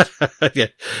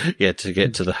 yeah, to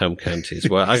get to the home counties.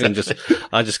 Well, I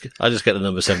just get the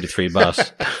number 73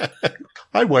 bus.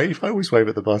 I always wave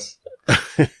at the bus.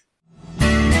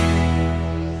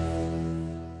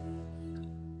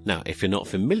 Now, if you're not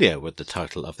familiar with the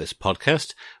title of this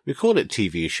podcast, we call it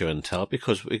TV Show and Tell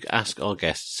because we ask our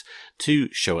guests to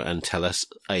show and tell us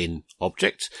an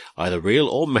object, either real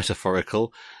or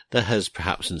metaphorical, that has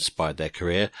perhaps inspired their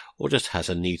career or just has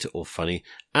a neat or funny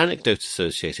anecdote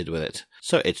associated with it.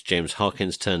 So it's James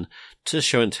Harkin's turn to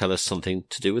show and tell us something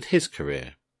to do with his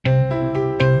career.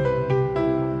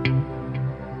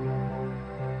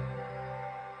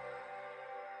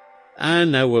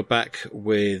 And now we're back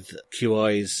with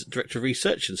QI's Director of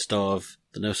Research and star of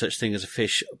the No Such Thing as a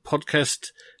Fish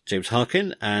podcast, James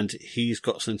Harkin, and he's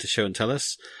got something to show and tell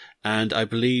us. And I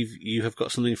believe you have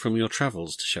got something from your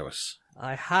travels to show us.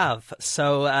 I have.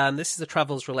 So this is the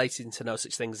travels relating to No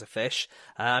Such Thing as a Fish.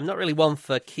 I'm not really one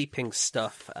for keeping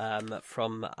stuff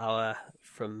from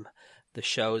the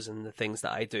shows and the things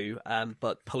that I do.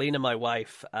 But Paulina, my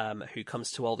wife, who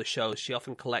comes to all the shows, she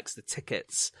often collects the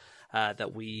tickets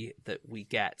that we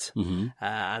get. Mm-hmm.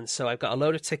 And so I've got a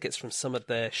load of tickets from some of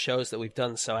the shows that we've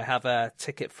done. So I have a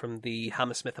ticket from the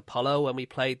Hammersmith Apollo when we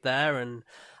played there, and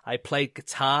I played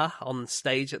guitar on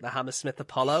stage at the Hammersmith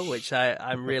Apollo, which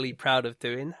I'm really proud of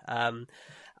doing.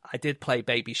 I did play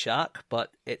Baby Shark,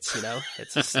 but it's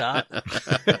a start.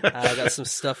 I got some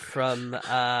stuff from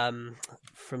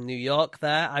New York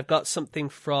there. I've got something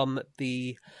from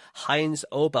the Heinz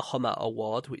Oberhammer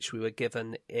Award, which we were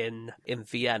given in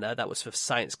Vienna. That was for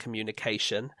science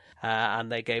communication.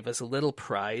 And they gave us a little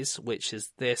prize, which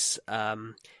is this.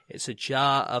 It's a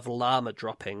jar of llama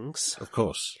droppings. Of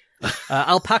course.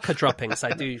 Alpaca droppings,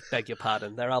 I do beg your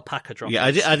pardon. They're alpaca droppings.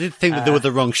 Yeah, I did think that they were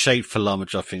the wrong shape for llama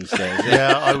droppings there.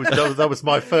 That was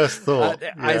my first thought.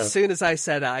 As soon as I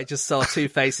said it, I just saw two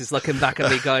faces looking back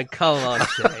at me going, come on,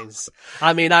 James.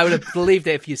 I mean, I would have believed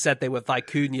it if you said they were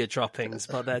vicuña droppings,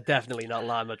 but they're definitely not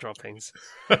llama droppings.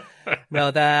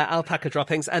 No, they're alpaca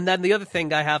droppings. And then the other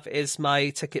thing I have is my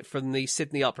ticket from the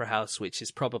Sydney Opera House, which is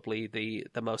probably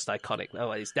the most iconic.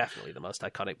 Oh, it's definitely the most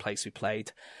iconic place we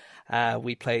played.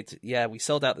 We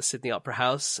sold out the Sydney Opera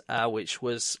House, which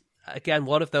was, again,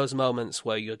 one of those moments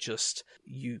where you're just,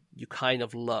 you kind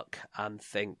of look and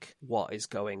think, what is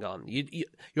going on? You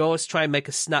always try and make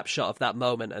a snapshot of that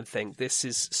moment and think, this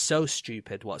is so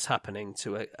stupid what's happening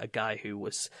to a guy who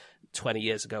was 20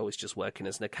 years ago was just working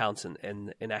as an accountant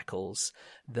in Eccles,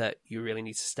 that you really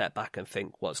need to step back and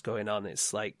think what's going on.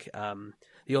 It's like,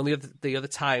 the other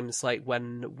times, like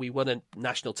when we won a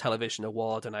national television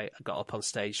award and I got up on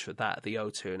stage for that at the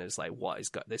O2 and it was like,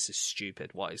 this is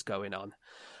stupid. What is going on?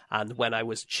 And when I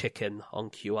was chicken on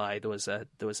QI,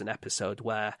 there was an episode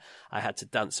where I had to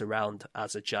dance around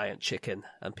as a giant chicken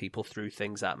and people threw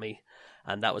things at me.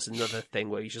 And that was another thing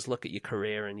where you just look at your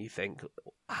career and you think,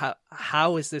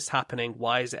 how is this happening?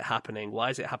 Why is it happening? Why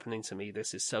is it happening to me?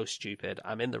 This is so stupid.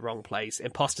 I'm in the wrong place.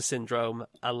 Imposter syndrome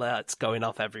alerts going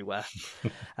off everywhere.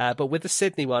 But with the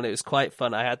Sydney one, it was quite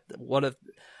fun. I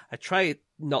try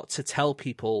not to tell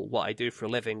people what I do for a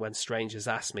living when strangers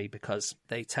ask me, because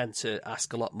they tend to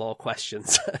ask a lot more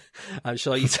questions. I'm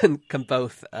sure you can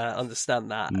both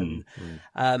understand that.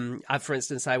 For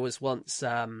instance, I was once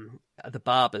at the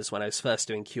barber's when I was first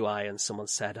doing QI, and someone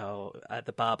said,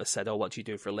 the barber said, what do you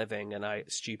do for a living? And I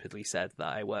stupidly said that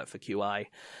I work for QI.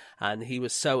 And he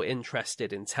was so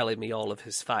interested in telling me all of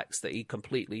his facts that he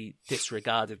completely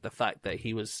disregarded the fact that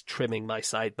he was trimming my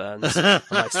sideburns,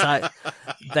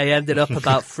 they ended up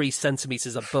about 3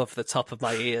 centimeters above the top of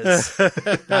my ears.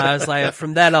 I was like,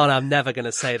 from then on, I'm never going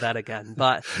to say that again.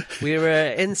 But we were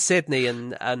in Sydney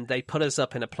and they put us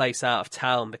up in a place out of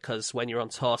town because when you're on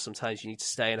tour, sometimes you need to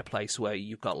stay in a place where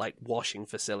you've got like washing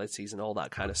facilities and all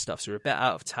that kind of stuff. So we're a bit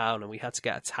out of town and we had to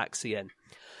get a taxi in.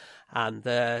 And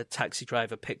the taxi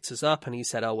driver picked us up and he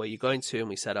said, "Oh, where are you going to?" And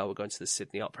we said, "Oh, we're going to the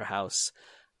Sydney Opera House."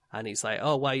 And he's like,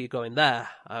 "Oh, why are you going there?"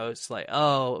 I was like,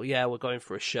 "Oh, yeah, we're going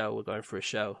for a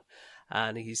show.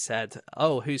 And he said,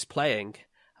 "Oh, who's playing?"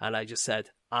 And I just said,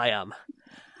 "I am."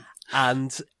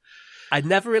 And I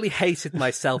never really hated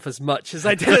myself as much as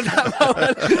I did at that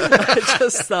moment. I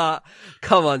just thought,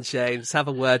 come on, James, have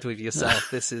a word with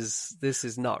yourself. This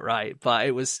is not right. But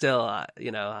it was still, I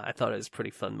thought it was a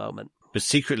pretty fun moment. But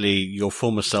secretly, your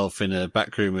former self in a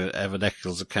back room at Evan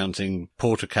Eccles accounting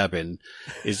porter cabin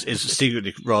is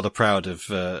secretly rather proud of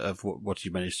what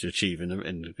you managed to achieve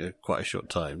in quite a short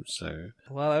time. So,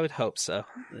 well, I would hope so.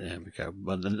 There we go.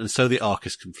 Well, and so the arc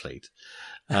is complete.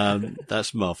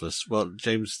 That's marvelous. Well,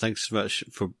 James, thanks so much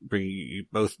for bringing you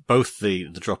both the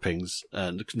droppings,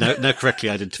 now correctly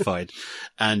identified,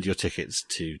 and your tickets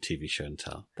to TV Show and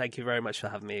Tell. Thank you very much for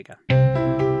having me again.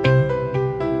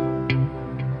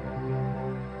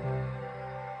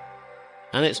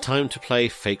 And it's time to play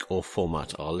Fake or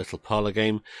Format, our little parlour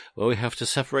game where we have to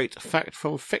separate fact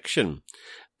from fiction.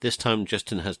 This time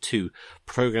Justin has 2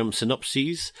 programme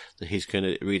synopses that he's going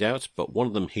to read out, but one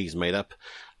of them he's made up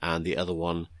and the other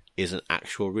one is an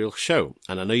actual real show.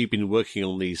 And I know you've been working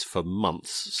on these for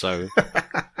months, so...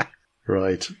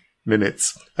 Right.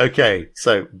 Minutes. Okay,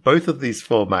 so both of these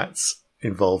formats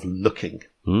involve looking.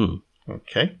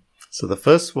 Okay, so the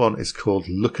first one is called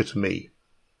Look at Me.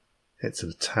 It's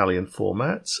an Italian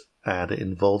format, and it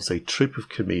involves a troupe of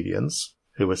comedians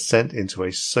who are sent into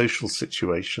a social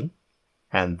situation,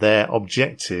 and their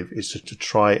objective is to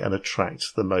try and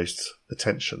attract the most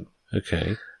attention.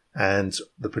 Okay. And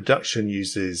the production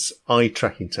uses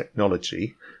eye-tracking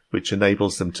technology, which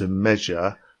enables them to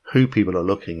measure who people are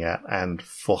looking at and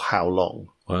for how long.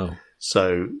 Wow.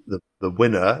 So the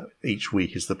winner each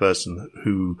week is the person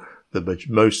who the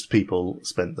most people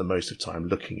spent the most of time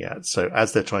looking at. So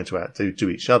as they're trying to outdo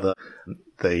each other,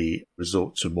 they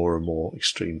resort to more and more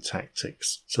extreme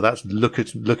tactics. So that's look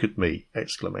at me, !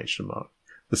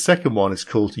 The second one is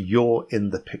called You're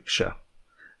in the Picture.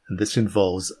 And this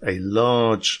involves a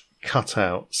large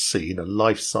cutout scene, a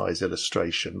life-size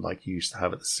illustration like you used to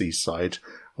have at the seaside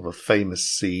of a famous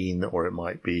scene, or it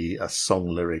might be a song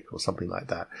lyric or something like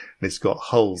that. And it's got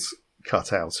holes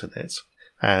cut out in it.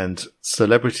 And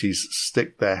celebrities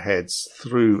stick their heads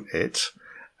through it,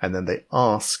 and then they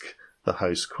ask the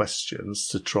host questions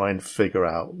to try and figure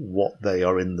out what they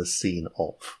are in the scene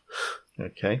of.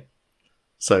 Okay?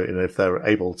 So, if they're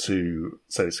able to...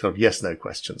 So it's kind of yes-no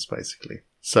questions, basically.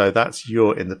 So that's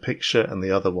You're in the Picture, and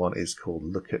the other one is called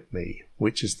Look at Me.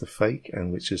 Which is the fake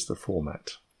and which is the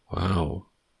format? Wow.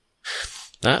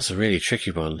 That's a really tricky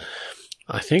one.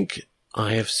 I think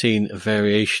I have seen a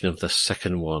variation of the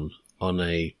second one on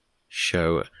a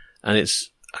show, and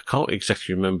I can't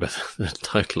exactly remember the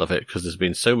title of it because there's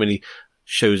been so many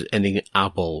shows ending in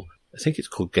able. I think it's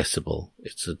called Guessable.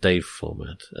 It's a Dave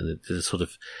format, and it's a sort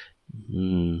of,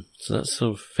 so that's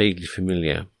sort of vaguely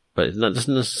familiar, but that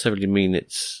doesn't necessarily mean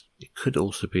it could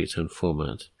also be its own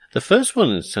format. The first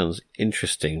one sounds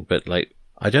interesting, but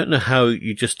I don't know how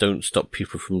you just don't stop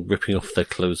people from ripping off their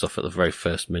clothes off at the very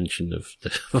first mention of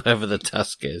whatever the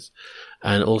task is.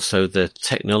 And also the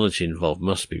technology involved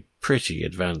must be pretty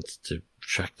advanced to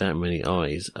track that many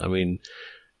eyes. I mean,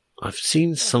 I've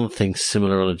seen something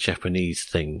similar on a Japanese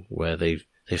thing where they've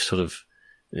sort of,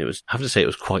 I have to say it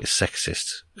was quite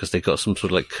sexist because they got some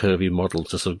sort of curvy model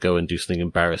to sort of go and do something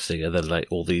embarrassing, and then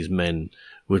all these men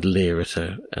would leer at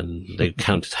her and they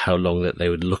counted how long that they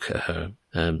would look at her.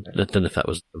 I don't know if that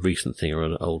was a recent thing or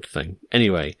an old thing.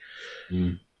 Anyway,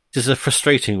 this is a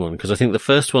frustrating one because I think the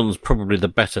first one's probably the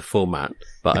better format,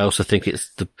 but I also think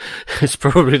it's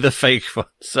probably the fake one.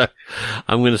 So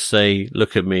I'm going to say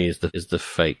Look at Me is the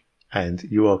fake. And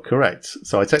you are correct.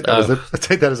 So I take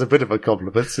that as a bit of a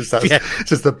compliment, since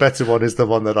the better one is the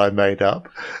one that I made up.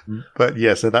 But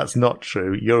yeah, so that's not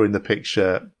true. You're in the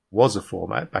Picture was a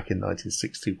format back in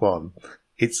 1961.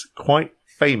 It's quite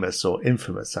famous, or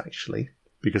infamous actually,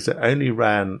 because it only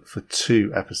ran for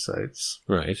 2 episodes.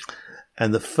 Right.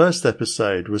 And the first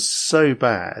episode was so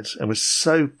bad and was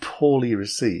so poorly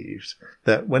received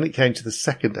that when it came to the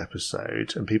second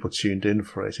episode and people tuned in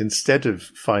for it, instead of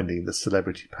finding the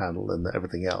celebrity panel and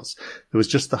everything else, there was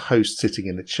just the host sitting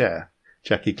in a chair,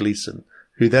 Jackie Gleason,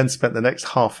 who then spent the next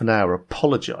half an hour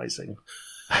apologising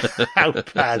how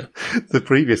bad the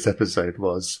previous episode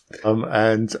was.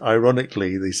 And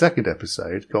ironically, the second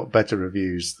episode got better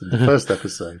reviews than the first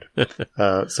episode.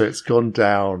 So it's gone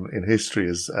down in history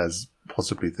as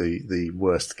possibly the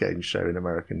worst game show in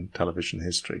American television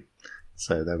history.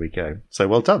 So there we go. So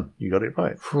well done. You got it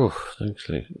right. Whew,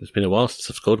 actually, it's been a while since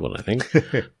I've scored one, I think.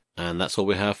 And that's all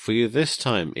we have for you this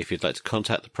time. If you'd like to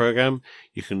contact the programme,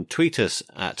 you can tweet us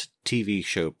at TV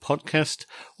Show Podcast,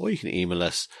 or you can email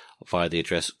us via the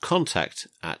address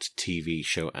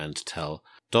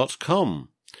contact@tvshowandtell.com.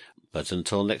 But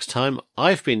until next time,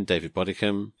 I've been David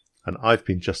Bodicum. And I've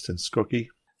been Justin Scroggy.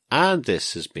 And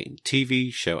this has been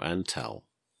TV Show and Tell.